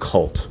 It's like a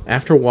cult.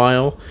 After a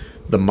while,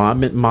 the mob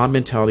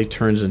mentality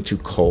turns into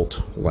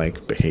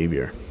cult-like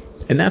behavior.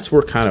 And that's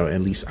where kind of,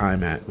 at least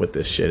I'm at with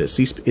this shit.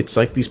 It's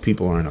like these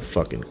people are in a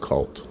fucking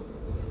cult.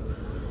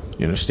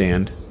 You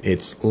understand?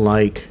 It's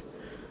like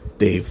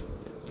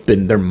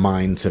their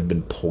minds have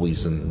been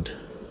poisoned.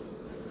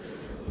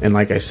 And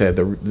like I said,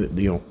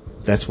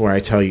 that's where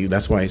I tell you,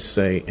 that's why I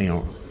say,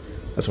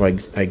 that's why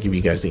I give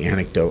you guys the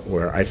anecdote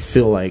where I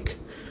feel like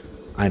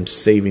I'm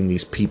saving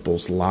these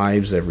people's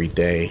lives every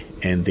day,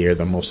 and they're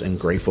the most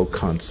ungrateful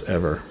cunts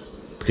ever.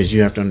 Because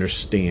you have to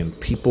understand,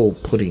 people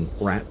putting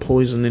rat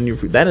poison in your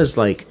food, that is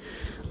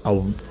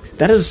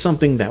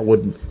something that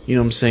would, you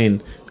know what I'm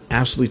saying,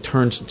 absolutely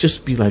turns,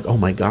 just be like, oh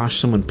my gosh,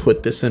 someone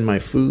put this in my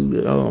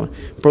food. Oh,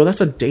 bro,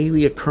 that's a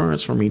daily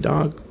occurrence for me,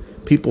 dog.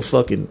 People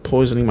fucking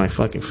poisoning my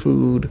fucking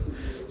food,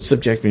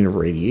 subjecting me to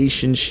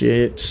radiation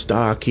shit,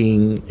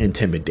 stalking,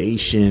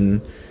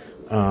 intimidation,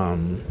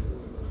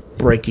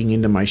 breaking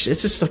into my shit.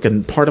 It's just like a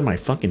part of my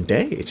fucking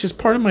day. It's just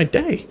part of my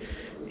day.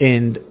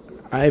 And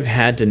I've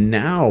had to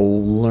now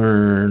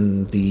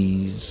learn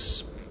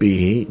these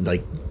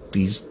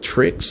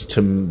tricks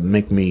to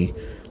make me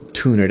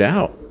tune it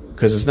out,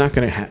 because it's not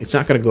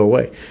gonna go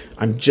away.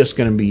 I'm just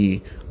gonna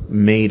be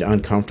made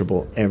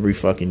uncomfortable every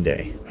fucking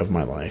day of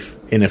my life,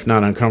 and if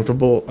not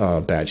uncomfortable,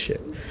 bad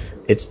shit.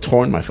 It's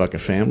torn my fucking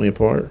family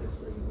apart.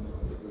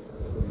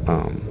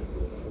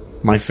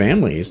 My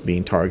family is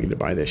being targeted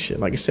by this shit.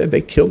 Like I said, they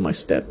killed my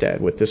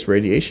stepdad with this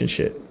radiation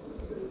shit.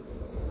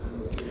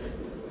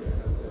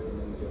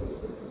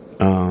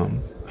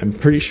 I'm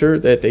pretty sure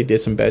that they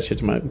did some bad shit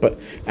to but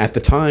at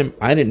the time,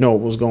 I didn't know what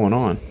was going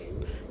on.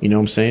 You know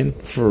what I'm saying?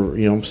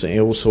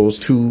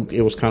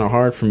 It was kind of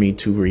hard for me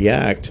to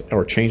react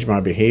or change my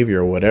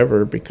behavior or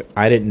whatever, because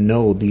I didn't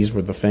know these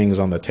were the things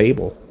on the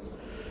table.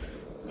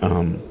 You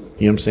know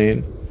what I'm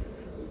saying?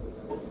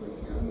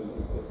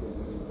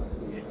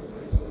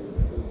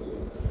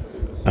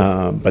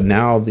 But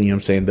now, you know what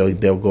I'm saying,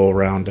 they'll go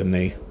around and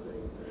they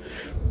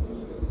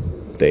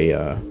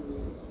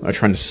are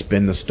trying to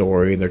spin the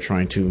story. They're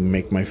trying to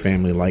make my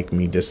family like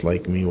me,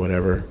 dislike me,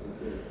 whatever,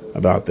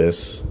 about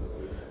this.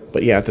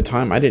 But yeah, at the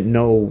time, I didn't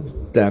know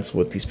that's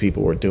what these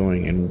people were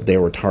doing, and they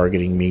were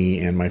targeting me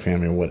and my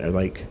family.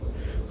 Like,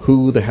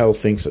 who the hell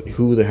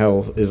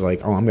is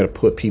like, oh, I'm going to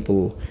put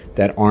people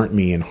that aren't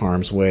me in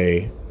harm's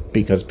way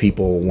because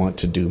people want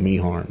to do me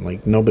harm?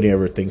 Like, nobody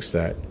ever thinks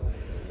that.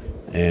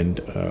 And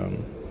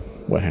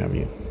what have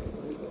you.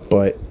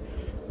 But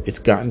it's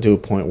gotten to a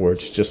point where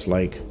it's just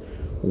like,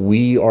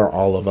 we are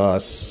all of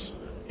us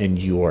and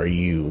you are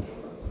you,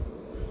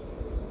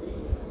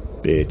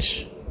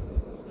 bitch.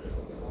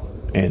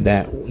 And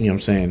that, you know what I'm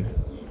saying,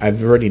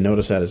 I've already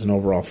noticed that as an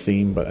overall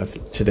theme,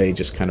 but today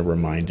just kind of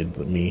reminded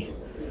me.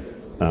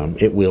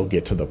 It will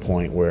get to the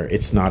point where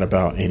it's not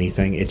about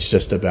anything. It's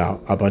just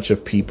about a bunch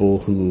of people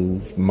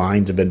whose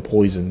minds have been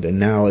poisoned, and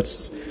now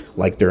it's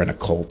like they're in a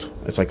cult.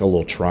 It's like a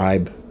little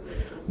tribe.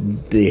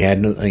 They had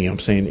no, you know what I'm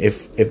saying,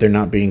 if they're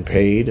not being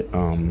paid,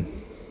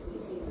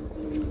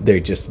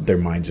 their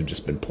minds have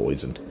just been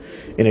poisoned,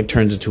 and it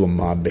turns into a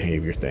mob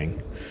behavior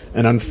thing.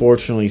 And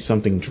unfortunately,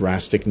 something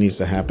drastic needs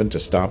to happen to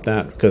stop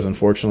that, because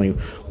unfortunately,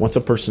 once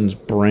a person's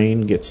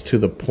brain gets to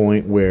the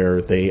point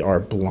where they are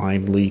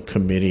blindly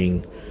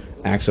committing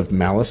acts of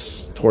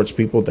malice towards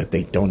people that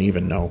they don't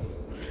even know,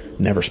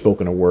 never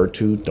spoken a word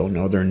to, don't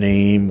know their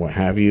name, what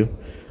have you.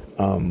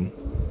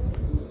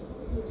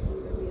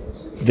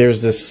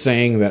 There's this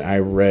saying that I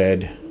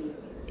read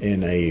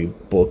in a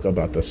book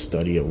about the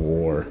study of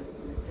war,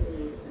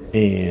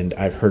 and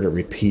I've heard it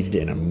repeated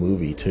in a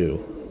movie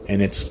too,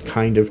 and it's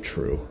kind of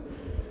true.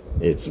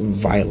 It's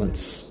violence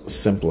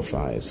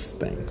simplifies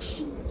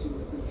things.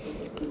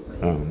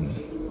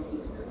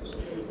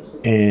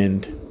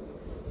 And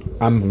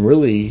I'm in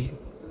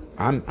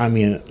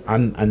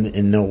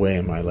no way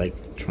am I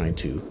like trying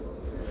to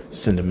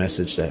send a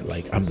message that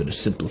like I'm going to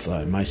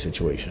simplify my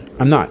situation.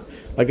 I'm not.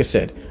 Like I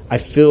said, I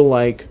feel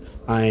like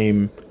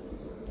I'm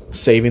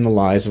saving the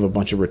lives of a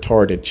bunch of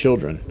retarded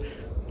children,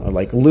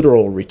 like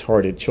literal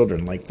retarded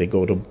children, like they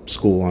go to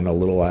school on a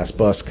little ass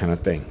bus kind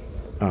of thing.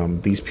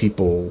 These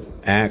people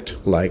act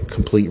like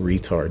complete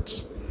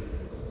retards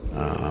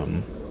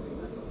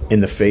in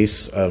the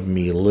face of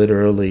me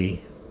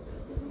literally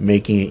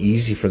making it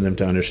easy for them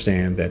to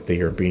understand that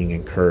they are being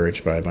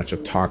encouraged by a bunch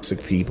of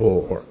toxic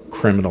people or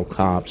criminal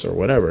cops or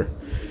whatever.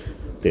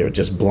 They are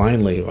just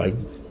blindly like,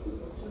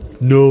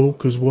 no,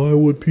 because why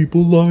would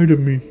people lie to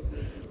me?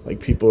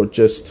 Like, people are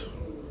just,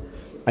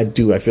 I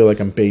feel like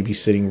I'm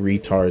babysitting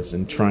retards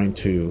and trying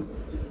to,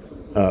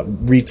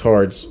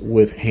 retards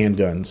with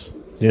handguns.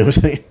 You know what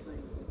I'm saying?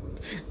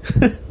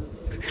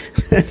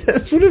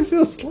 That's what it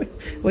feels like.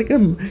 Like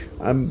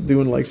I'm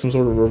doing like some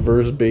sort of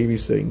reverse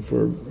babysitting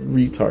for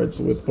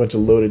retards with a bunch of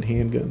loaded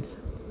handguns.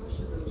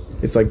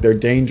 It's like they're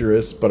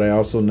dangerous, but I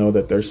also know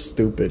that they're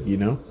stupid, you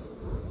know?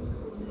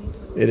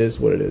 It is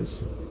what it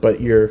is. But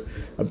your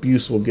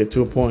abuse will get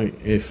to a point,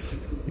 if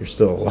you're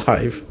still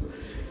alive,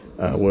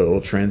 where it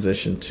will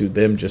transition to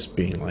them just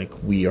being like,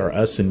 we are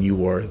us and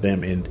you are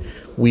them, and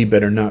we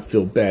better not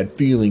feel bad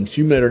feelings.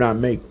 You better not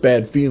make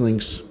bad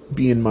feelings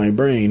be in my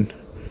brain.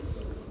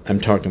 I'm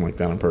talking like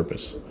that on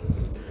purpose. You know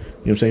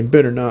what I'm saying?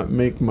 Better not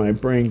make my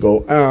brain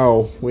go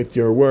ow with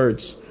your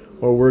words,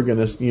 or we're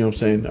gonna, you know what I'm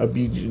saying,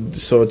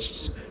 abuse. So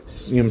it's,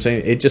 you know what I'm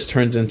saying, it just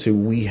turns into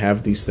we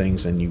have these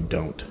things and you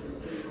don't.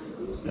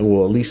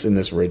 Well, at least in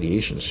this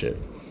radiation shit,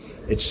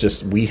 it's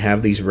just we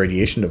have these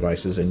radiation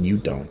devices and you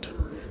don't.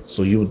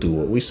 So you'll do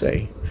what we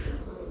say.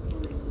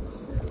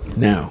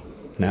 Now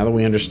that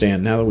we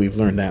understand, now that we've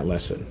learned that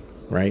lesson,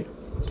 right?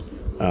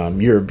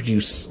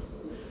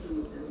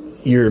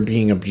 You're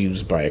being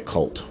abused by a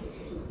cult.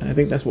 And I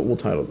think that's what we'll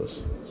title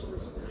this.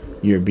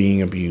 You're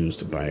being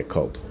abused by a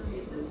cult.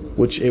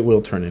 Which it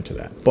will turn into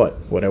that. But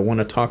what I want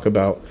to talk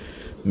about,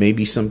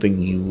 maybe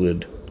something you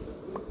would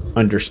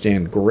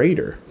understand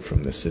greater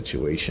from this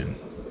situation,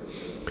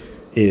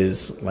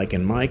 is like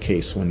in my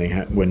case,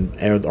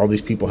 when all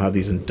these people have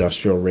these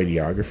industrial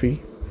radiography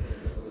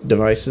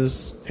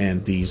devices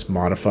and these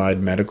modified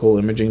medical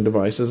imaging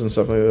devices and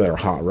stuff like that are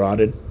hot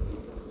rodded.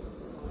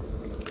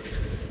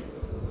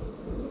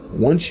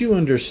 Once you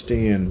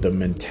understand the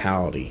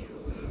mentality,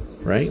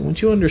 right?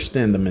 Once you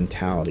understand the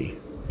mentality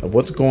of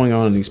what's going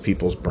on in these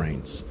people's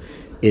brains,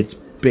 it's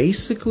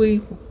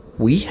basically,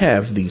 we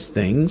have these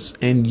things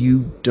and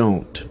you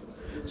don't.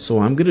 So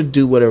I'm going to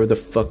do whatever the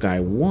fuck I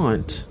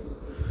want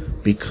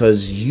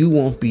because you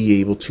won't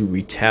be able to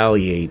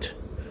retaliate.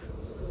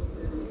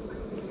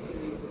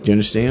 Do you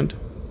understand?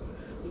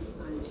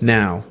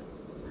 Now,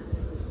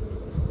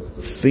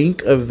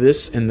 think of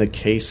this in the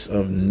case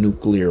of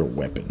nuclear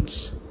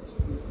weapons.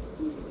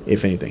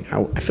 If anything,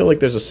 I feel like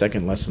there's a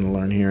second lesson to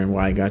learn here, and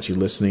why I got you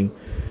listening.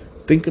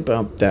 Think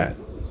about that.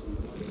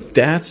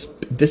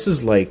 This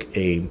is like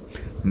a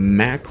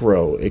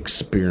macro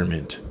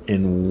experiment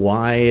in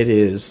why it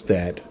is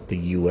that the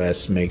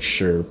U.S. makes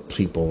sure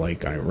people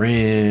like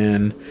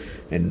Iran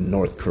and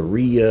North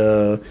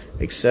Korea,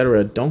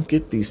 etc., don't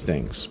get these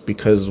things,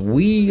 because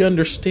we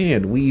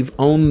understand we've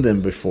owned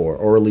them before,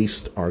 or at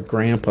least our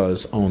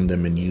grandpas owned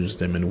them and used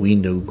them, and we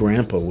knew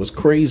grandpa was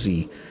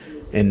crazy.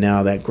 And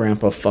now that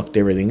grandpa fucked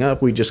everything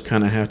up, we just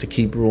kind of have to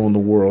keep ruling the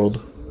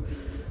world,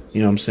 you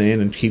know what I'm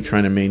saying, and keep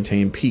trying to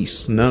maintain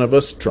peace. None of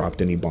us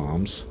dropped any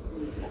bombs.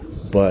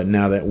 But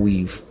now that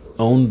we've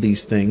owned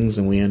these things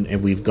and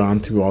we've gone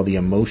through all the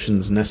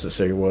emotions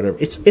necessary, whatever.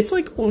 It's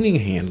like owning a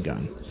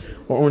handgun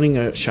or owning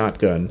a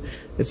shotgun.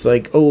 It's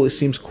like, oh, it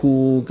seems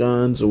cool,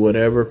 guns or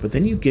whatever, but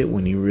then you get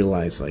when you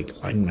realize, like,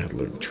 I'm gonna have to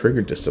learn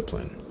trigger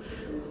discipline.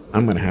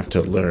 I'm gonna have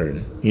to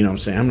learn, you know what I'm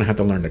saying? I'm gonna have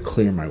to learn to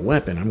clear my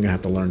weapon. I'm gonna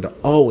have to learn to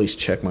always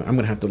check I'm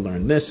gonna have to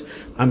learn this.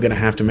 I'm gonna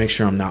have to make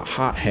sure I'm not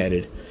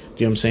hot-headed. Do you know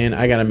what I'm saying?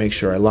 I gotta make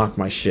sure I lock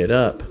my shit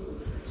up. You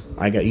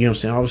know what I'm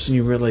saying? All of a sudden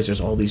you realize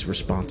there's all these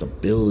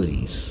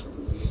responsibilities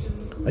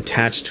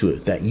attached to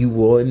it that you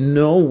will in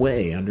no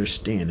way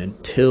understand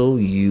until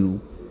you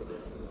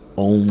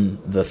own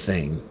the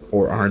thing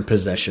or are in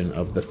possession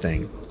of the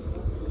thing.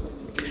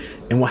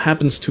 And what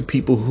happens to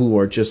people who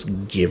are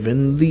just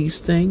given these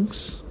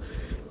things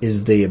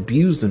is they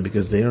abuse them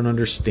because they don't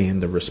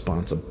understand the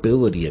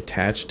responsibility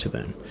attached to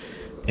them.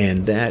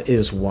 And that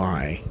is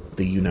why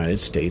the United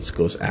States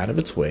goes out of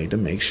its way to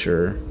make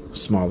sure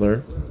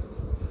smaller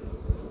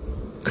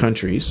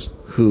countries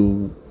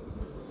who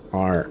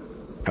are,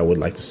 I would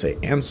like to say,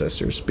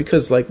 ancestors,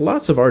 because like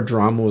lots of our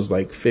drama was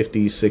like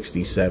 50s,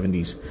 60s,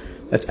 70s.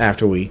 That's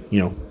after we,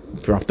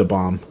 dropped the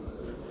bomb.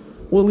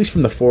 Well, at least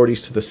from the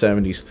 40s to the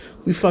 70s,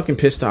 we fucking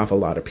pissed off a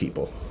lot of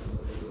people.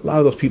 A lot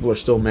of those people are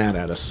still mad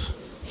at us.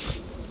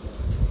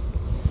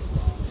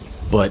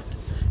 But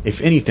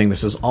if anything,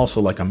 this is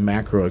also like a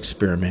macro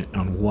experiment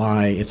on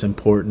why it's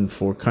important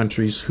for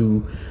countries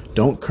who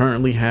don't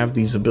currently have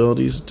these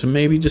abilities to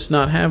maybe just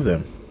not have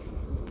them.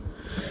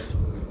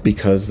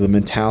 Because the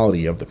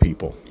mentality of the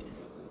people.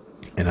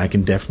 And I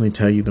can definitely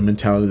tell you the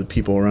mentality of the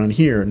people around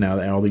here now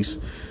that all these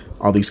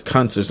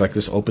cunts, there's like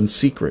this open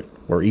secret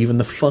where even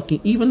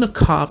the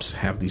cops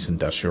have these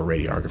industrial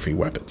radiography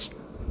weapons.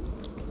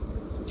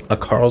 A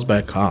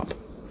Carlsbad cop,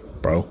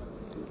 bro.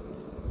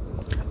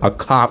 A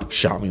cop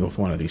shot me with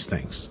one of these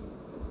things.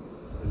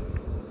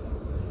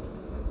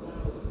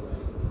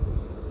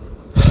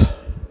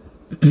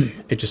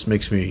 It just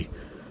makes me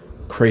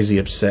crazy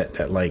upset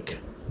that like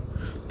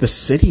the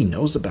city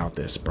knows about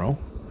this, bro.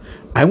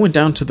 I went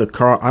down to the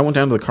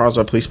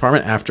Carlsbad Police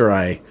Department after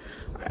I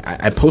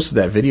posted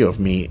that video of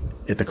me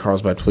at the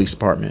Carlsbad Police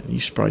Department. You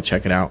should probably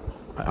check it out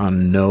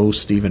on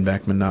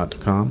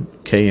knowstevenbeckman.com.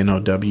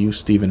 KNOW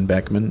Stephen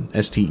Beckman,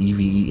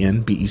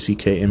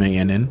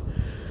 STEVENBECKMANN.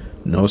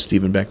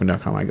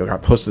 knowstevenbeckman.com. I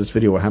posted this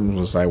video. What happened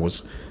was I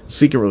was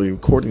secretly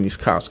recording these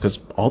cops because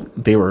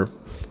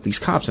these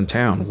cops in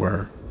town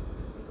were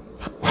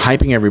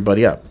hyping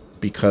everybody up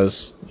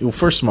because, well,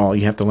 first of all,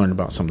 you have to learn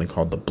about something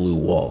called the Blue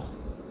Wall.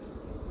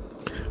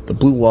 The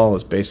Blue Wall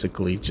is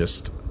basically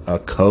just a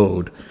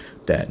code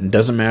that it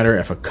doesn't matter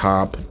if a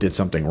cop did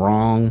something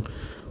wrong,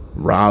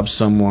 robbed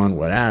someone,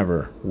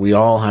 whatever. We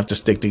all have to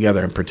stick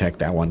together and protect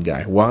that one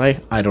guy.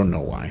 Why? I don't know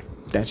why.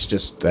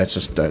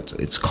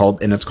 It's called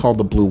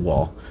the Blue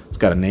Wall. It's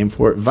got a name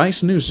for it.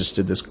 Vice News just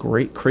did this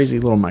great, crazy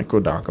little micro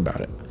doc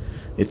about it.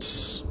 It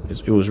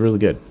was really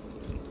good.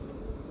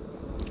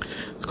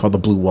 It's called the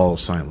Blue Wall of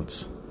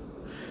Silence.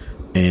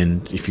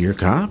 And if you're a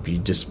cop, you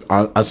just,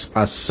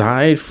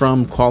 aside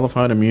from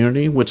qualified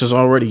immunity, which is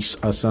already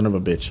a son of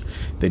a bitch,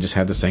 they just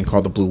had this thing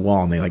called the Blue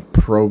Wall, and they like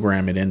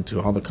program it into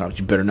all the cops.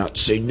 You better not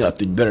say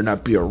nothing. Better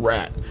not be a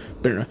rat.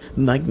 Better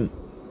not,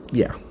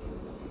 yeah.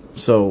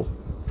 So,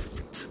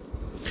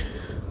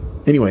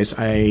 anyways,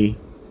 I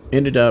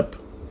ended up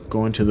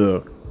going to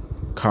the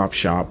cop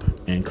shop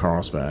in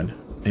Carlsbad,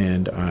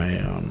 and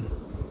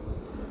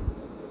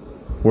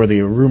where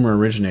the rumor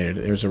originated,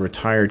 there's a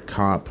retired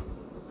cop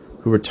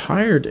who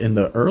retired in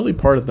the early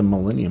part of the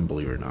millennium,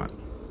 believe it or not,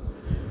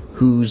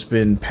 who's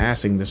been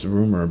passing this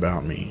rumor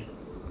about me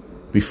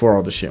before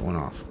all the shit went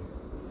off.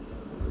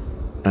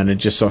 And it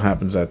just so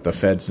happens that the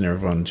feds and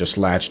everyone just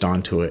latched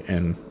onto it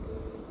and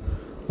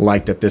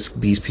liked that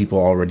these people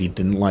already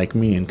didn't like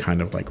me and kind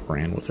of like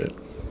ran with it.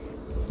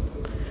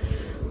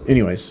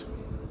 Anyways,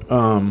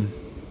 so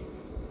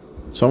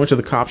I went to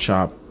the cop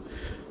shop.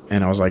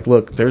 And I was like,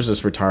 look, there's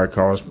this retired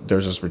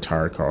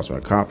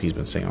Carlsbad cop. He's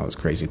been saying all these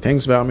crazy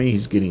things about me.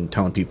 He's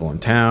telling people in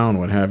town,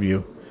 what have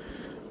you.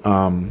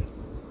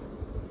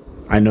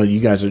 I know you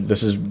guys are,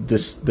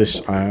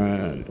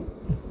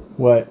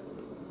 what?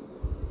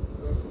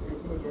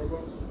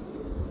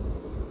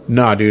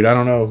 Nah, dude, I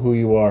don't know who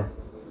you are.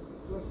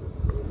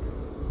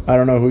 I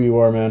don't know who you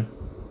are, man.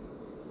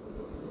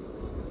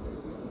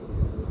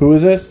 Who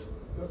is this?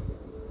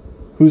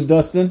 Who's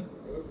Dustin?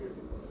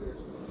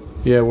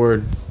 Yeah,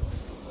 word.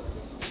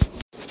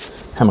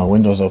 Have my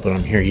windows open.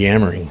 I'm here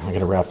yammering. I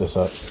gotta wrap this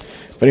up.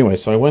 But anyway,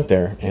 so I went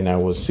there and I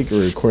was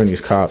secretly recording these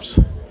cops.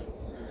 They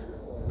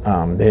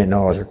didn't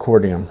know I was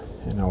recording them,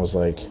 and I was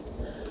like,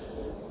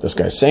 "This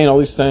guy's saying all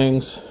these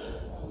things.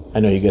 I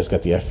know you guys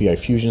got the FBI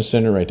Fusion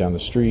Center right down the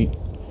street.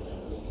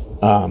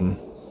 I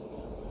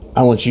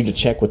want you to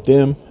check with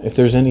them if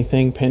there's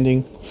anything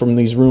pending from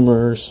these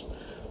rumors."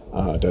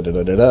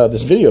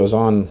 This video is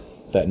on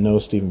that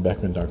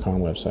knowstevenbeckman.com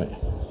website.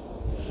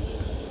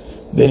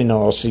 They didn't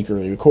know I was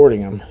secretly recording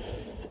them.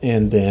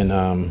 And then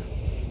I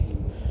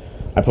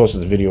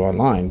posted the video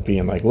online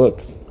being like,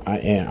 look,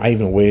 I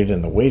even waited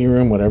in the waiting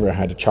room, whatever. I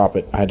had to chop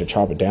it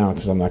down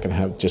because I'm not going to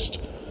have just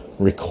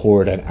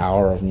record an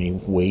hour of me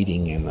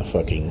waiting in the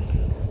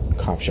fucking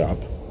cop shop.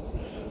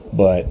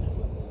 But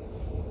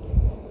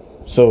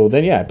so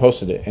then, yeah, I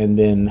posted it, and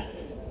then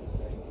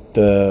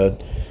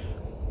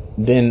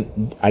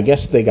I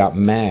guess they got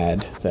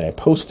mad that I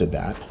posted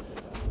that.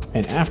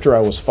 And after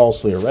I was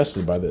falsely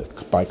arrested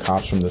by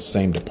cops from the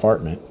same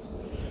department,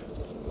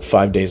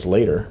 5 days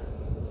later,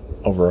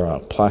 over a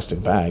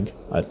plastic bag,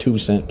 a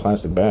 2-cent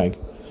plastic bag,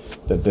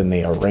 that then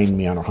they arraigned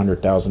me on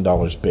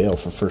 $100,000 bail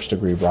for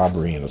first-degree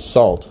robbery and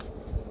assault.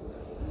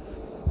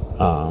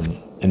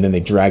 And then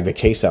they dragged the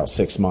case out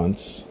 6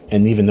 months.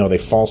 And even though they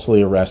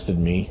falsely arrested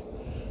me,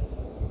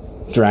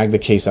 dragged the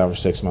case out for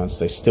 6 months,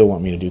 they still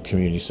want me to do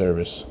community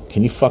service.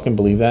 Can you fucking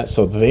believe that?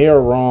 So they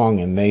are wrong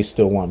and they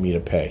still want me to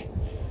pay.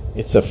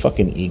 It's a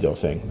fucking ego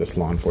thing, this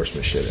law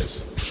enforcement shit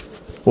is.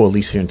 Well, at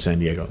least here in San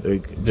Diego.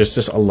 There's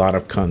just a lot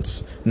of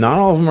cunts. Not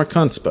all of them are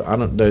cunts, but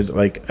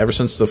like, ever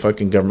since the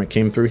fucking government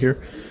came through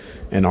here,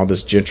 and all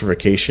this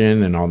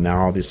gentrification, and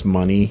all this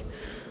money,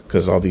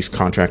 because all these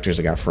contractors,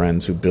 I got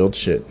friends who build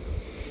shit.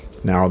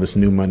 Now all this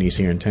new money is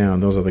here in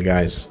town. Those are the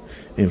guys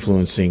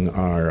influencing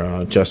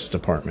our Justice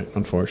Department,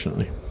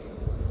 unfortunately.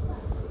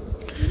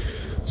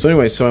 So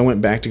anyway, so I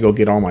went back to go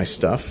get all my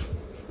stuff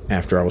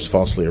after I was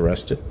falsely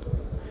arrested.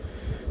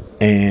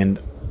 And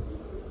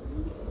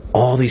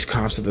all these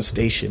cops at the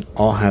station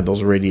all had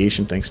those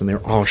radiation things, and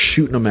they're all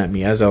shooting them at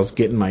me as I was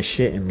getting my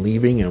shit and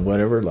leaving and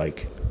whatever.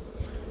 Like,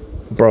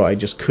 bro, I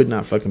just could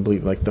not fucking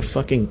believe, like, the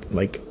fucking,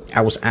 like, I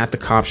was at the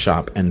cop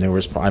shop, and there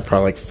was probably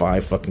like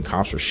 5 fucking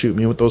cops were shooting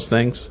me with those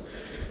things.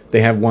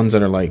 They have ones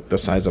that are like the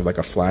size of like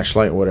a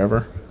flashlight or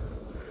whatever.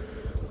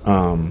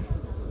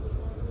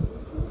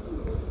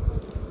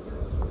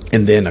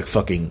 And then a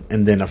fucking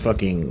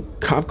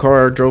cop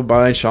car drove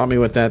by and shot me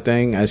with that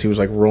thing as he was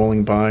like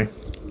rolling by.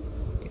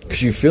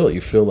 Because you feel it.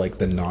 You feel like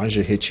the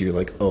nausea hits you. You're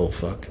like, oh,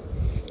 fuck.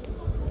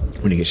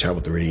 When you get shot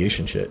with the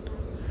radiation shit.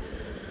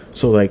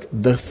 So, like,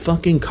 the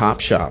fucking cop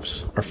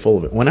shops are full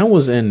of it. When I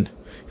was in,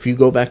 if you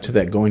go back to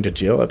that going to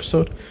jail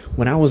episode,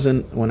 when I was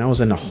in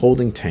a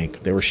holding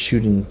tank, they were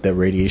shooting the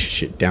radiation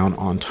shit down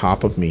on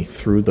top of me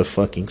through the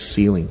fucking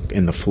ceiling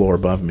in the floor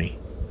above me.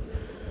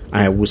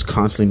 I was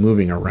constantly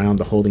moving around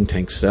the holding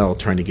tank cell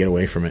trying to get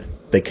away from it.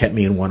 They kept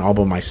me in one all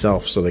by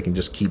myself so they can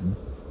just keep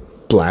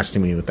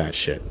blasting me with that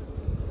shit.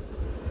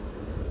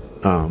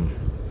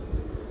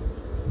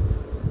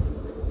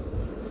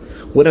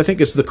 What I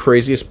think is the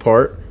craziest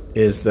part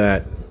is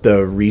that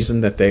the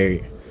reason that they,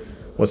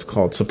 what's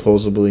called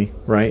supposedly,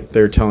 right?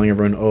 They're telling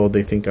everyone, oh,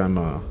 they think I'm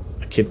a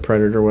kid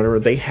predator or whatever.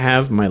 They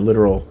have my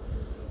literal,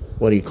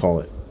 what do you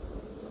call it?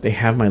 They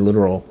have my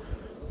literal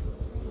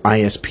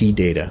ISP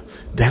data.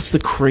 That's the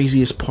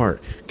craziest part.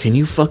 Can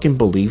you fucking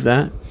believe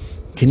that?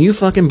 Can you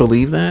fucking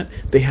believe that?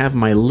 They have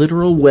my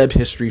literal web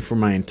history for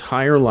my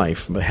entire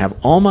life, but have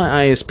all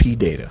my ISP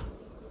data.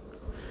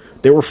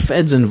 There were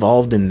feds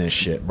involved in this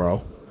shit,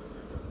 bro.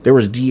 There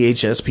was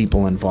DHS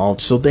people involved,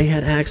 so they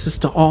had access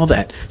to all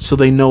that. So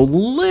they know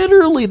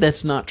literally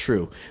that's not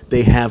true.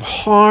 They have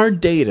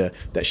hard data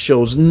that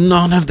shows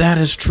none of that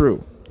is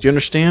true. Do you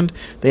understand?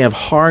 They have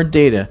hard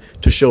data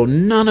to show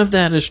none of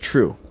that is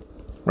true.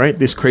 Right?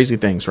 These crazy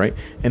things, right?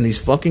 And these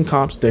fucking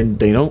cops, they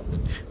don't...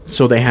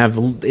 So they have...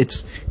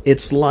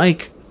 It's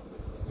like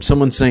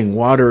someone saying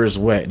water is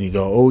wet, and you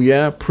go, oh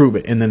yeah, prove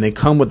it. And then they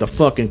come with the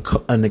fucking...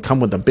 And they come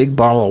with a big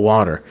bottle of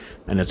water,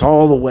 and it's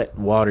all the wet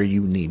water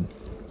you need.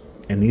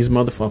 And these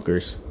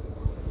motherfuckers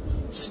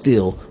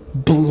still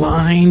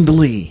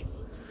blindly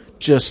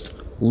just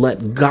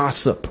let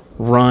gossip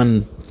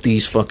run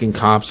these fucking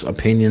cops'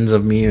 opinions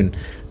of me, and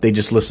they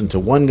just listen to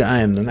one guy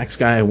and the next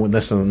guy and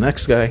listen to the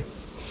next guy.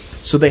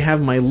 So they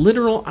have my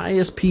literal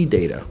ISP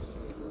data.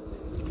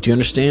 Do you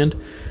understand?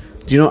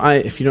 Do you know,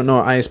 if you don't know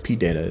what ISP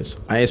data is,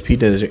 ISP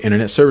data is your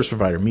internet service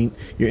provider.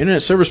 Your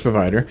internet service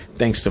provider,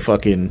 thanks to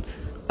fucking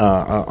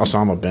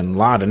Osama bin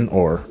Laden,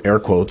 or air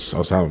quotes,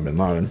 Osama bin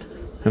Laden,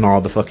 and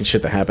all the fucking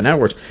shit that happened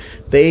afterwards,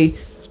 they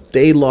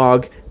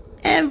log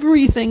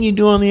everything you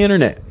do on the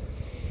internet.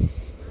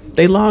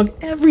 They log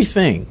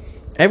everything.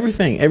 Every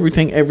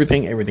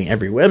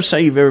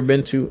website you've ever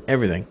been to,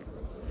 everything.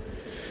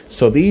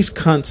 So these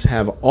cunts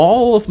have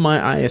all of my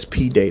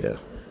ISP data,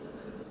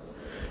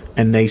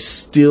 and they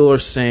still are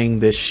saying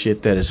this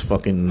shit that is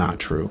fucking not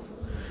true.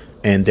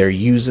 And they're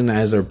using it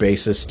as their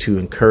basis to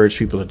encourage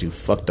people to do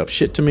fucked up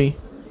shit to me.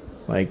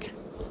 Like,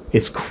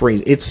 it's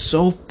crazy. It's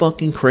so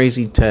fucking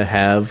crazy to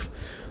have,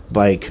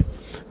 like,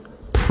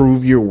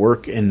 prove your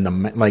work in the,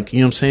 like,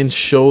 you know what I'm saying?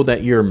 Show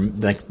that you're,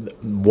 like,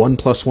 1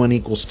 +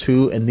 1 =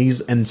 2,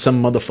 and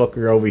some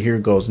motherfucker over here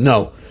goes,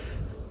 no,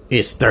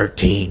 it's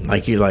 13.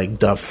 Like, you're like,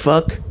 the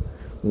fuck?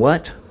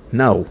 What?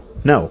 No.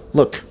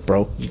 Look,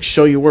 bro, you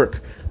show your work.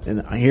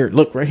 And here,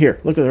 look right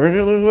here. Look right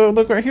here.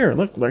 Look right here.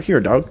 Look right here,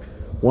 dog.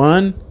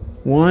 1,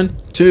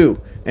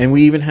 2. And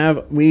we even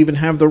have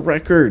the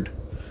record.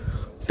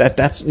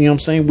 That's, you know what I'm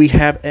saying? We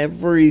have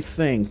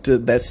everything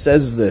that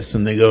says this,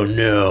 and they go,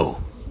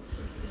 no,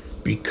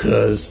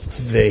 because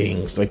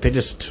things, like, they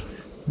just,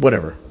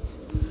 whatever.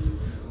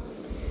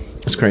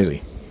 It's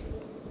crazy.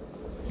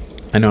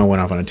 I know I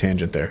went off on a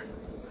tangent there.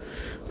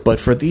 But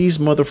for these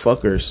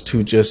motherfuckers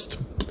to just,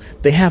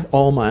 they have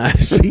all my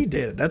ISP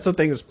data. That's the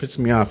thing that's pissing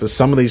me off, is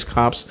some of these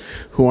cops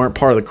who aren't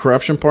part of the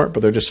corruption part,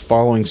 but they're just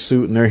following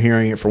suit and they're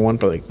hearing it from one,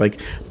 but like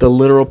the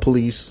literal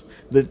police.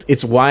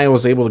 It's why I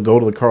was able to go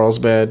to the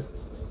Carlsbad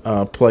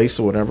place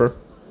or whatever,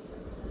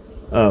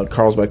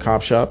 Carlsbad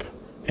cop shop,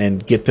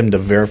 and get them to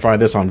verify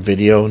this on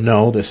video.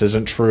 No, this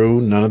isn't true.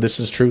 None of this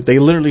is true. They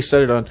literally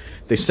said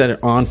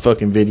it on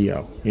fucking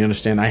video. You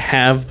understand? I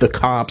have the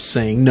cops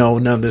saying, no,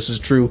 none of this is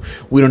true.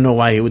 We don't know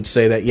why he would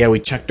say that. Yeah, we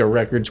checked our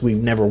records.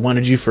 We've never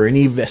wanted you for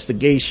any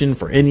investigation,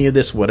 for any of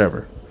this,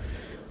 whatever.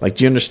 Like,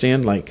 do you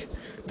understand? Like,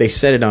 they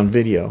said it on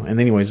video. And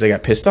anyways, they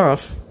got pissed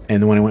off.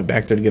 And when I went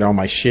back there to get all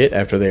my shit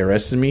after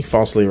they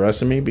falsely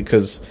arrested me,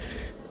 because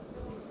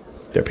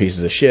they're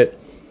pieces of shit.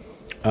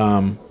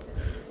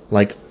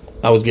 Like,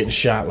 I was getting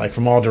shot, like,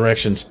 from all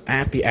directions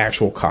at the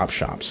actual cop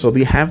shop. So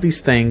they have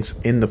these things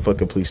in the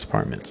fucking police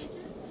departments.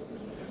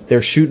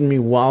 They're shooting me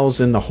while I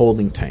was in the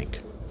holding tank.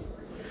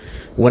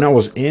 When I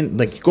was in,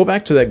 like, go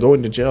back to that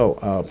Going to Jail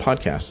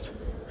podcast.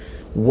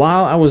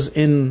 While I was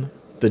in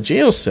the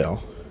jail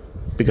cell,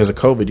 because of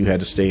COVID, you had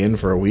to stay in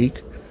for a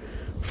week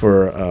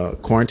for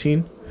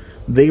quarantine.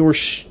 They were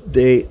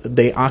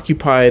they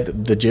occupied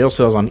the jail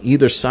cells on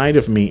either side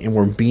of me and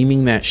were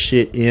beaming that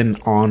shit in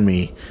on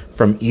me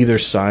from either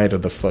side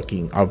of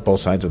both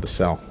sides of the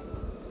cell.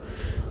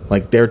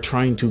 Like, they're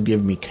trying to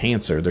give me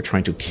cancer. They're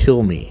trying to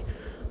kill me.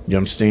 You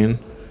understand?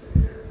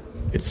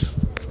 It's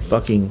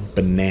fucking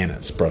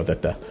bananas, bro,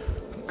 that the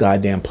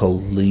goddamn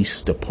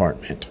police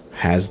department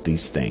has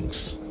these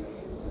things.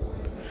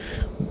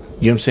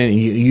 You know what I'm saying?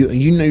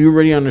 You know, you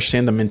already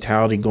understand the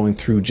mentality going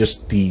through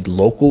just the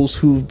locals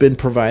who've been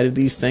provided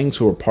these things,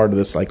 who are part of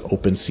this, like,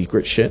 open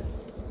secret shit.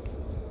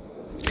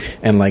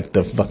 And, like,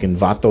 the fucking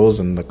vatos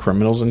and the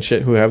criminals and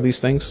shit who have these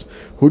things,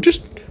 who are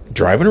just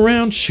driving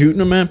around, shooting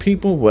them at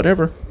people,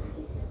 whatever.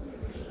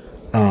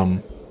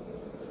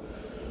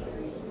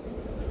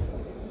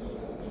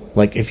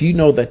 Like, if you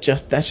know that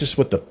that's just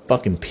what the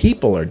fucking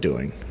people are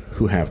doing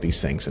who have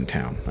these things in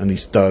town. And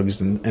these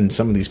thugs and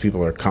some of these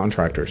people are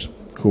contractors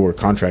who are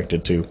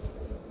contracted to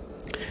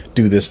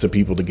do this to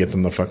people to get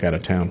them the fuck out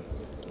of town.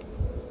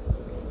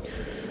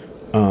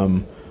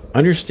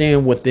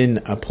 Understand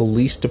within a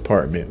police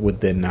department, what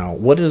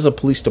does a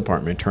police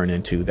department turn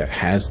into that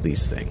has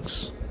these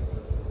things?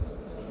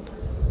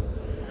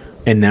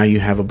 And now you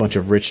have a bunch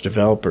of rich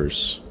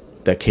developers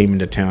that came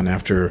into town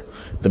after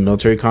the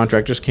military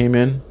contractors came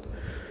in.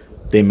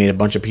 They made a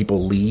bunch of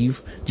people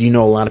leave. Do you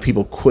know a lot of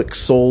people quick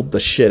sold the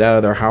shit out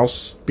of their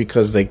house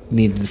because they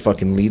needed to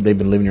fucking leave? They've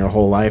been living their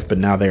whole life, but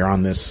now they're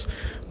on this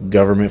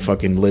government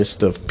fucking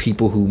list of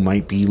people who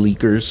might be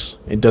leakers.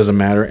 It doesn't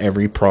matter.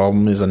 Every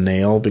problem is a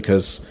nail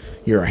because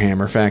you're a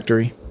hammer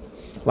factory.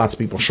 Lots of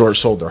people short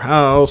sold their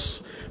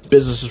house.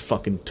 Businesses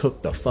fucking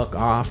took the fuck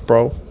off,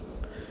 bro.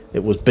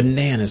 It was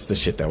bananas, the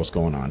shit that was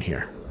going on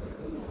here.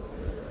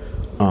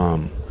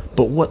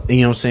 But what,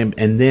 you know what I'm saying?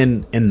 And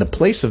then in the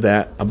place of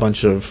that, a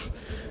bunch of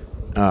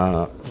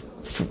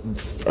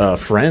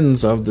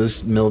friends of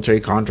this military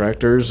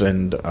contractors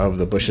and of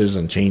the Bushes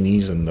and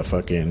Cheneys and the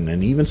fucking,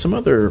 and even some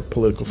other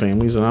political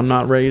families that I'm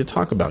not ready to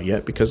talk about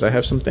yet, because I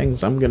have some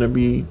things I'm going to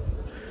be,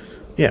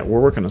 we're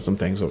working on some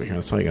things over here.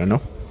 That's all you got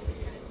to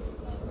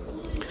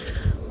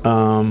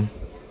know.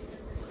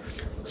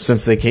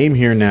 Since they came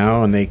here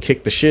now and they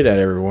kicked the shit at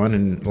everyone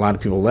and a lot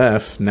of people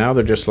left, now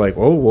they're just like,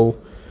 oh, well,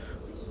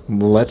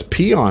 let's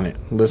pee on it.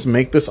 Let's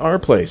make this our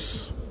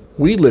place.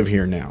 We live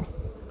here now.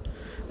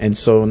 And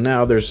so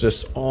now there's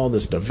just all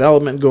this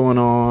development going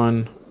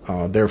on.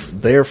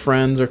 Their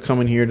friends are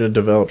coming here to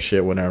develop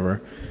shit,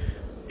 whatever.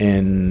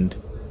 And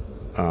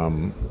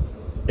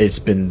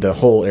the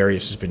whole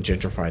area's just been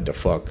gentrified to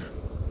fuck.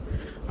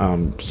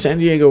 San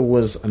Diego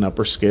was an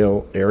upper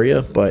scale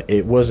area, but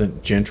it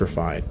wasn't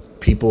gentrified.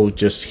 People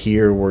just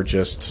here were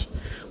just,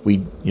 you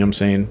know what I'm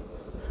saying,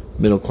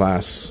 middle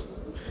class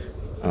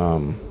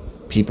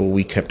people.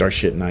 We kept our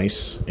shit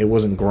nice. It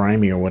wasn't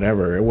grimy or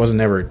whatever. It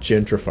wasn't ever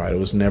gentrified. It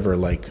was never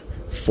like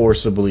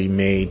forcibly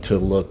made to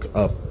look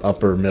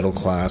upper middle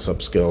class,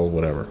 upscale,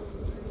 whatever.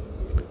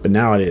 But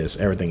now it is.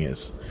 Everything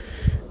is.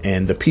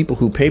 And the people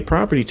who pay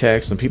property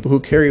tax and people who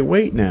carry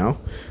weight now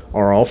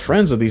are all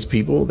friends of these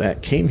people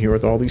that came here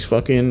with all these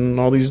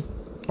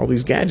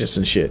gadgets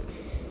and shit.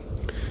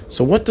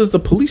 So what does the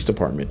police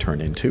department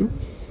turn into?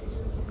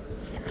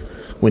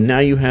 When now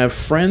you have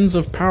friends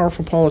of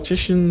powerful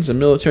politicians and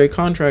military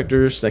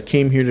contractors that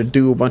came here to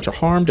do a bunch of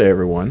harm to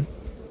everyone.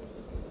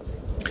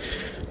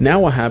 Now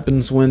what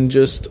happens when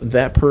just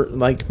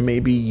like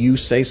maybe you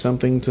say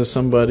something to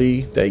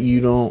somebody that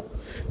you don't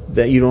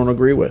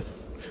agree with?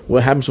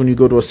 What happens when you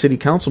go to a city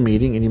council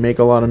meeting and you make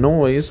a lot of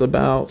noise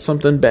about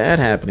something bad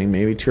happening,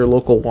 maybe to your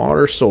local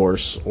water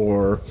source,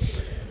 or,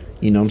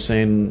 you know what I'm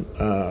saying,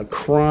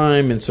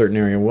 crime in certain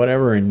area,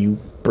 whatever, and you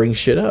bring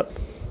shit up?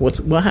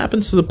 What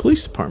happens to the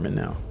police department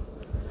now?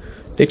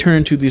 They turn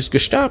into these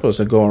Gestapos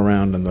that go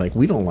around and like,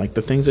 we don't like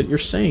the things that you're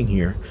saying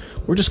here.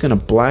 We're just going to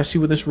blast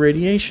you with this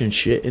radiation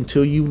shit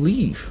until you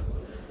leave.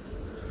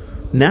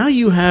 Now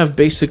you have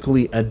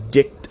basically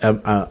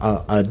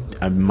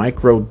a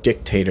micro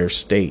dictator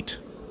state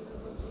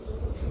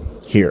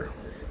here.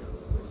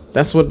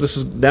 That's what this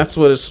is. That's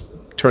what it's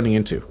turning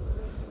into.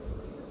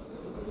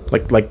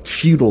 Like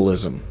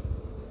feudalism.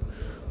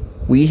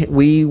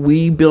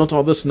 We built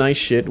all this nice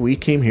shit. We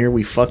came here.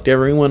 We fucked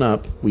everyone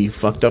up. We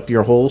fucked up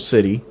your whole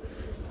city,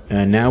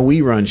 and now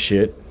we run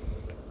shit.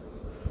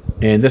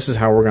 And this is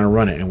how we're gonna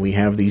run it. And we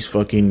have these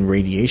fucking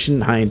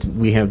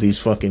we have these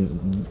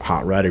fucking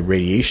hot-rodded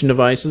radiation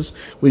devices.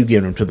 We've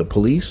given them to the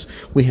police.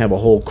 We have a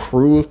whole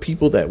crew of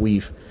people that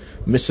we've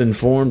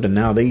misinformed, and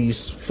now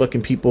these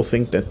fucking people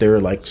think that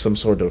they're like some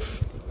sort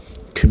of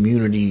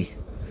community,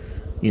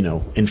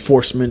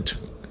 enforcement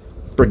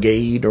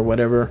brigade or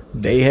whatever.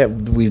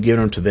 We've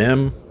given them to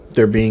them.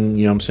 They're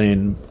being,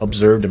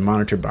 observed and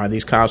monitored by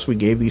these cops we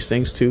gave these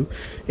things to.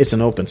 It's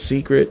an open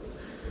secret.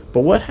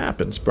 But what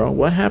happens, bro?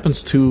 What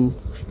happens to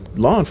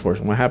law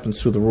enforcement? What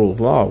happens to the rule of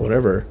law,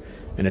 whatever,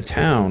 in a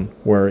town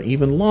where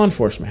even law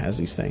enforcement has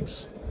these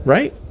things,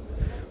 right?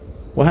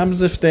 What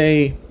happens if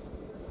they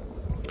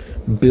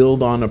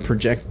build on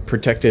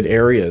protected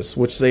areas,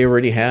 which they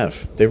already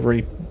have? They've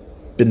already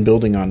been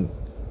building on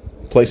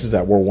places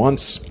that were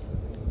once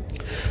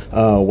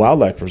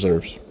wildlife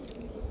preserves.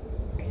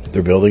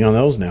 They're building on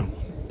those now.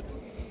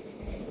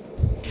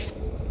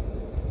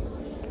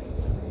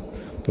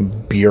 The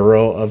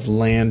Bureau of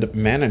Land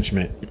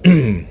Management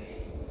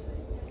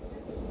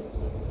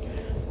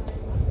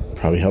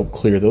probably help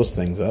clear those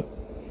things up.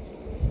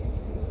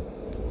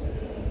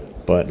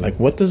 But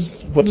what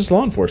does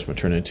law enforcement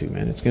turn into,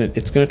 man? It's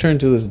gonna turn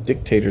into this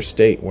dictator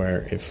state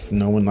where if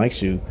no one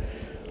likes you,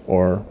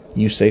 or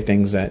you say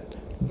things that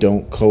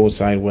don't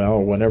coincide well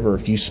or whatever,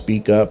 if you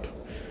speak up,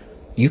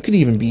 you could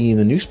even be in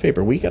the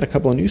newspaper. We got a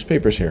couple of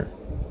newspapers here.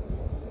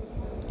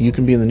 You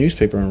can be in the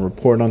newspaper and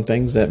report on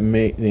things that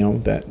may,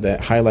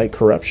 that highlight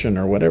corruption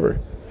or whatever.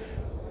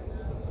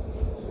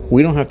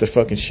 We don't have to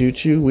fucking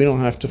shoot you. We don't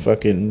have to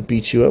fucking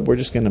beat you up. We're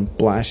just going to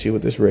blast you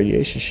with this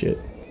radiation shit.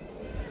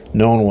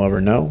 No one will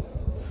ever know.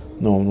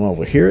 No one will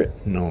ever hear it.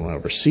 No one will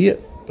ever see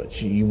it. But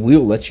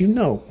we'll let you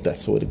know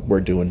that's what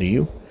we're doing to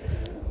you.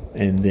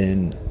 And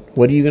then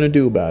what are you going to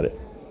do about it?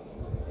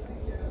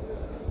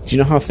 Do you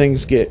know how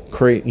things get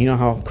crazy? You know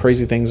how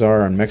crazy things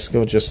are in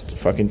Mexico? Just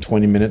fucking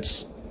 20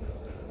 minutes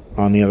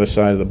on the other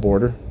side of the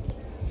border,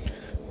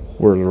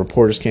 where the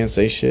reporters can't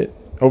say shit.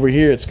 Over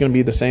here, it's going to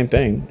be the same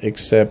thing,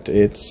 except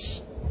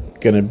it's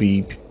going to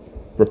be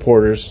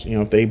reporters.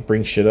 If they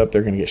bring shit up,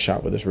 they're going to get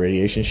shot with this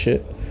radiation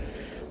shit.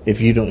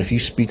 If you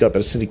speak up at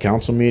a city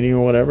council meeting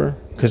or whatever,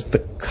 because the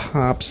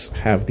cops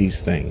have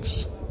these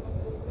things,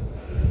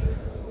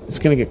 it's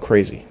going to get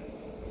crazy.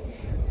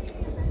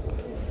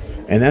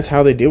 And that's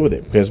how they deal with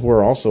it, because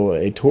we're also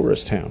a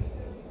tourist town.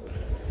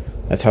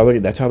 That's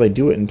how they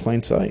do it in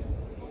plain sight.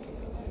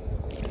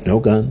 No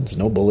guns,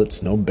 no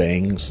bullets, no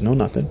bangs, no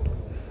nothing.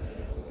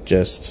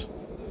 Just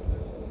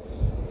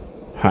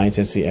high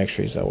intensity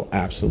x-rays that will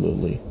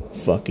absolutely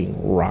fucking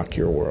rock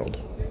your world.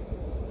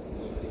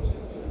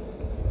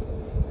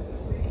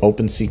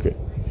 Open secret.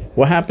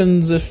 What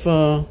happens if, you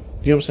know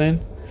what I'm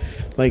saying?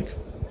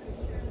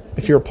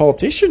 If you're a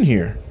politician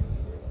here,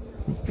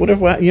 what if,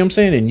 you know what I'm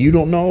saying, and you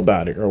don't know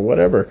about it or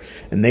whatever,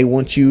 and they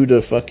want you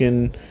to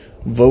fucking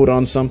vote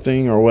on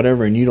something or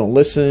whatever, and you don't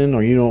listen,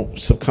 or you don't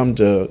succumb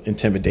to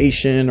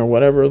intimidation or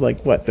whatever,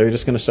 what? They're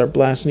just going to start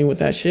blasting you with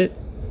that shit?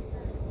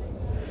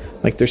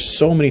 There's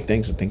so many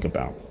things to think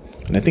about.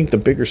 And I think the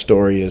bigger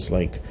story is,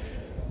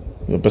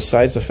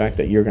 besides the fact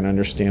that you're going to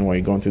understand why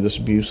you're going through this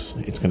abuse,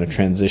 it's going to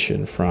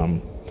transition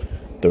from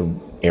the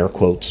air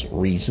quotes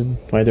reason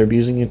why they're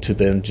abusing you to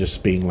them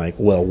just being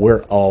well,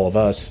 we're all of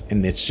us,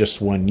 and it's just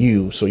one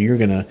you, so you're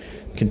going to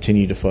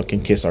continue to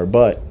fucking kiss our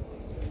butt,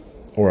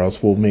 or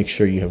else we'll make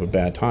sure you have a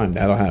bad time.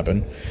 That'll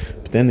happen.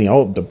 But then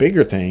the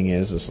bigger thing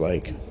is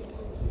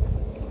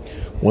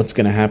what's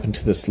going to happen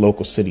to this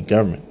local city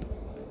government?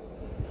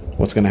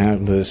 What's going to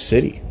happen to this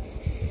city?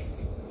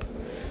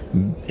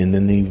 And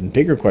then the even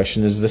bigger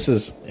question is, this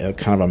is a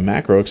kind of a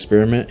macro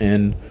experiment,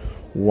 and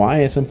why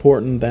it's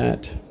important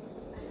that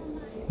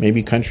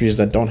maybe countries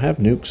that don't have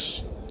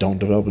nukes don't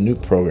develop a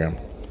nuke program.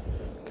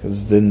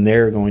 Because then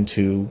they're going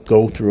to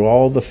go through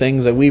all the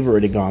things that we've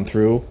already gone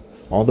through,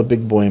 all the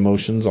big boy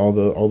emotions, all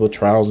the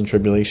trials and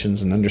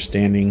tribulations, and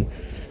understanding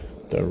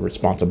the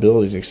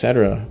responsibilities,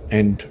 etc.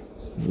 And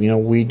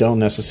we don't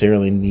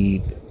necessarily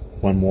need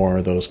one more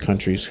of those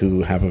countries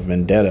who have a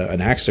vendetta, an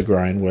axe to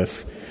grind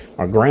with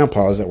our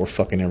grandpas that were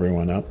fucking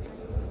everyone up.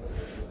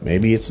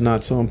 Maybe it's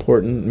not so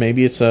important.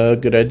 Maybe it's a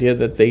good idea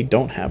that they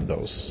don't have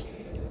those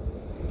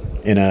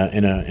in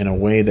a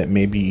way that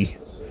maybe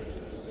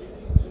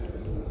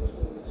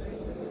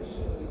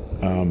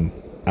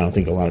I don't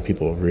think a lot of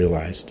people have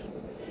realized.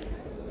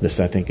 This,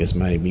 I think, is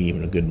maybe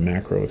even a good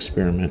macro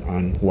experiment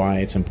on why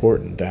it's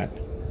important that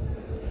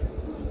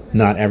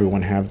not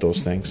everyone have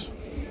those things.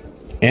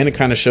 And it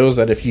kind of shows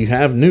that if you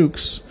have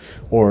nukes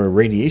or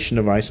radiation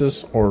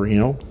devices or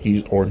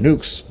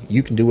nukes,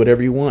 you can do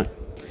whatever you want.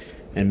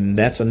 And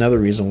that's another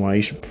reason why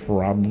you should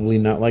probably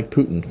not like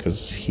Putin,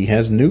 because he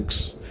has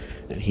nukes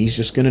And he's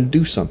just going to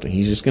do something.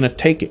 He's just going to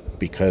take it,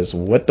 because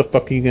what the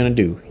fuck are you going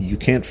to do? You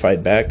can't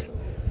fight back.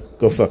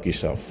 Go fuck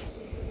yourself.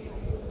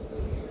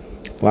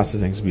 Lots of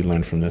things to be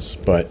learned from this.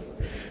 But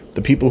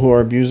the people who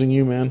are abusing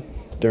you, man,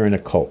 they're in a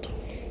cult.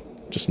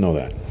 Just know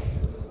that.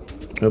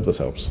 I hope this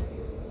helps.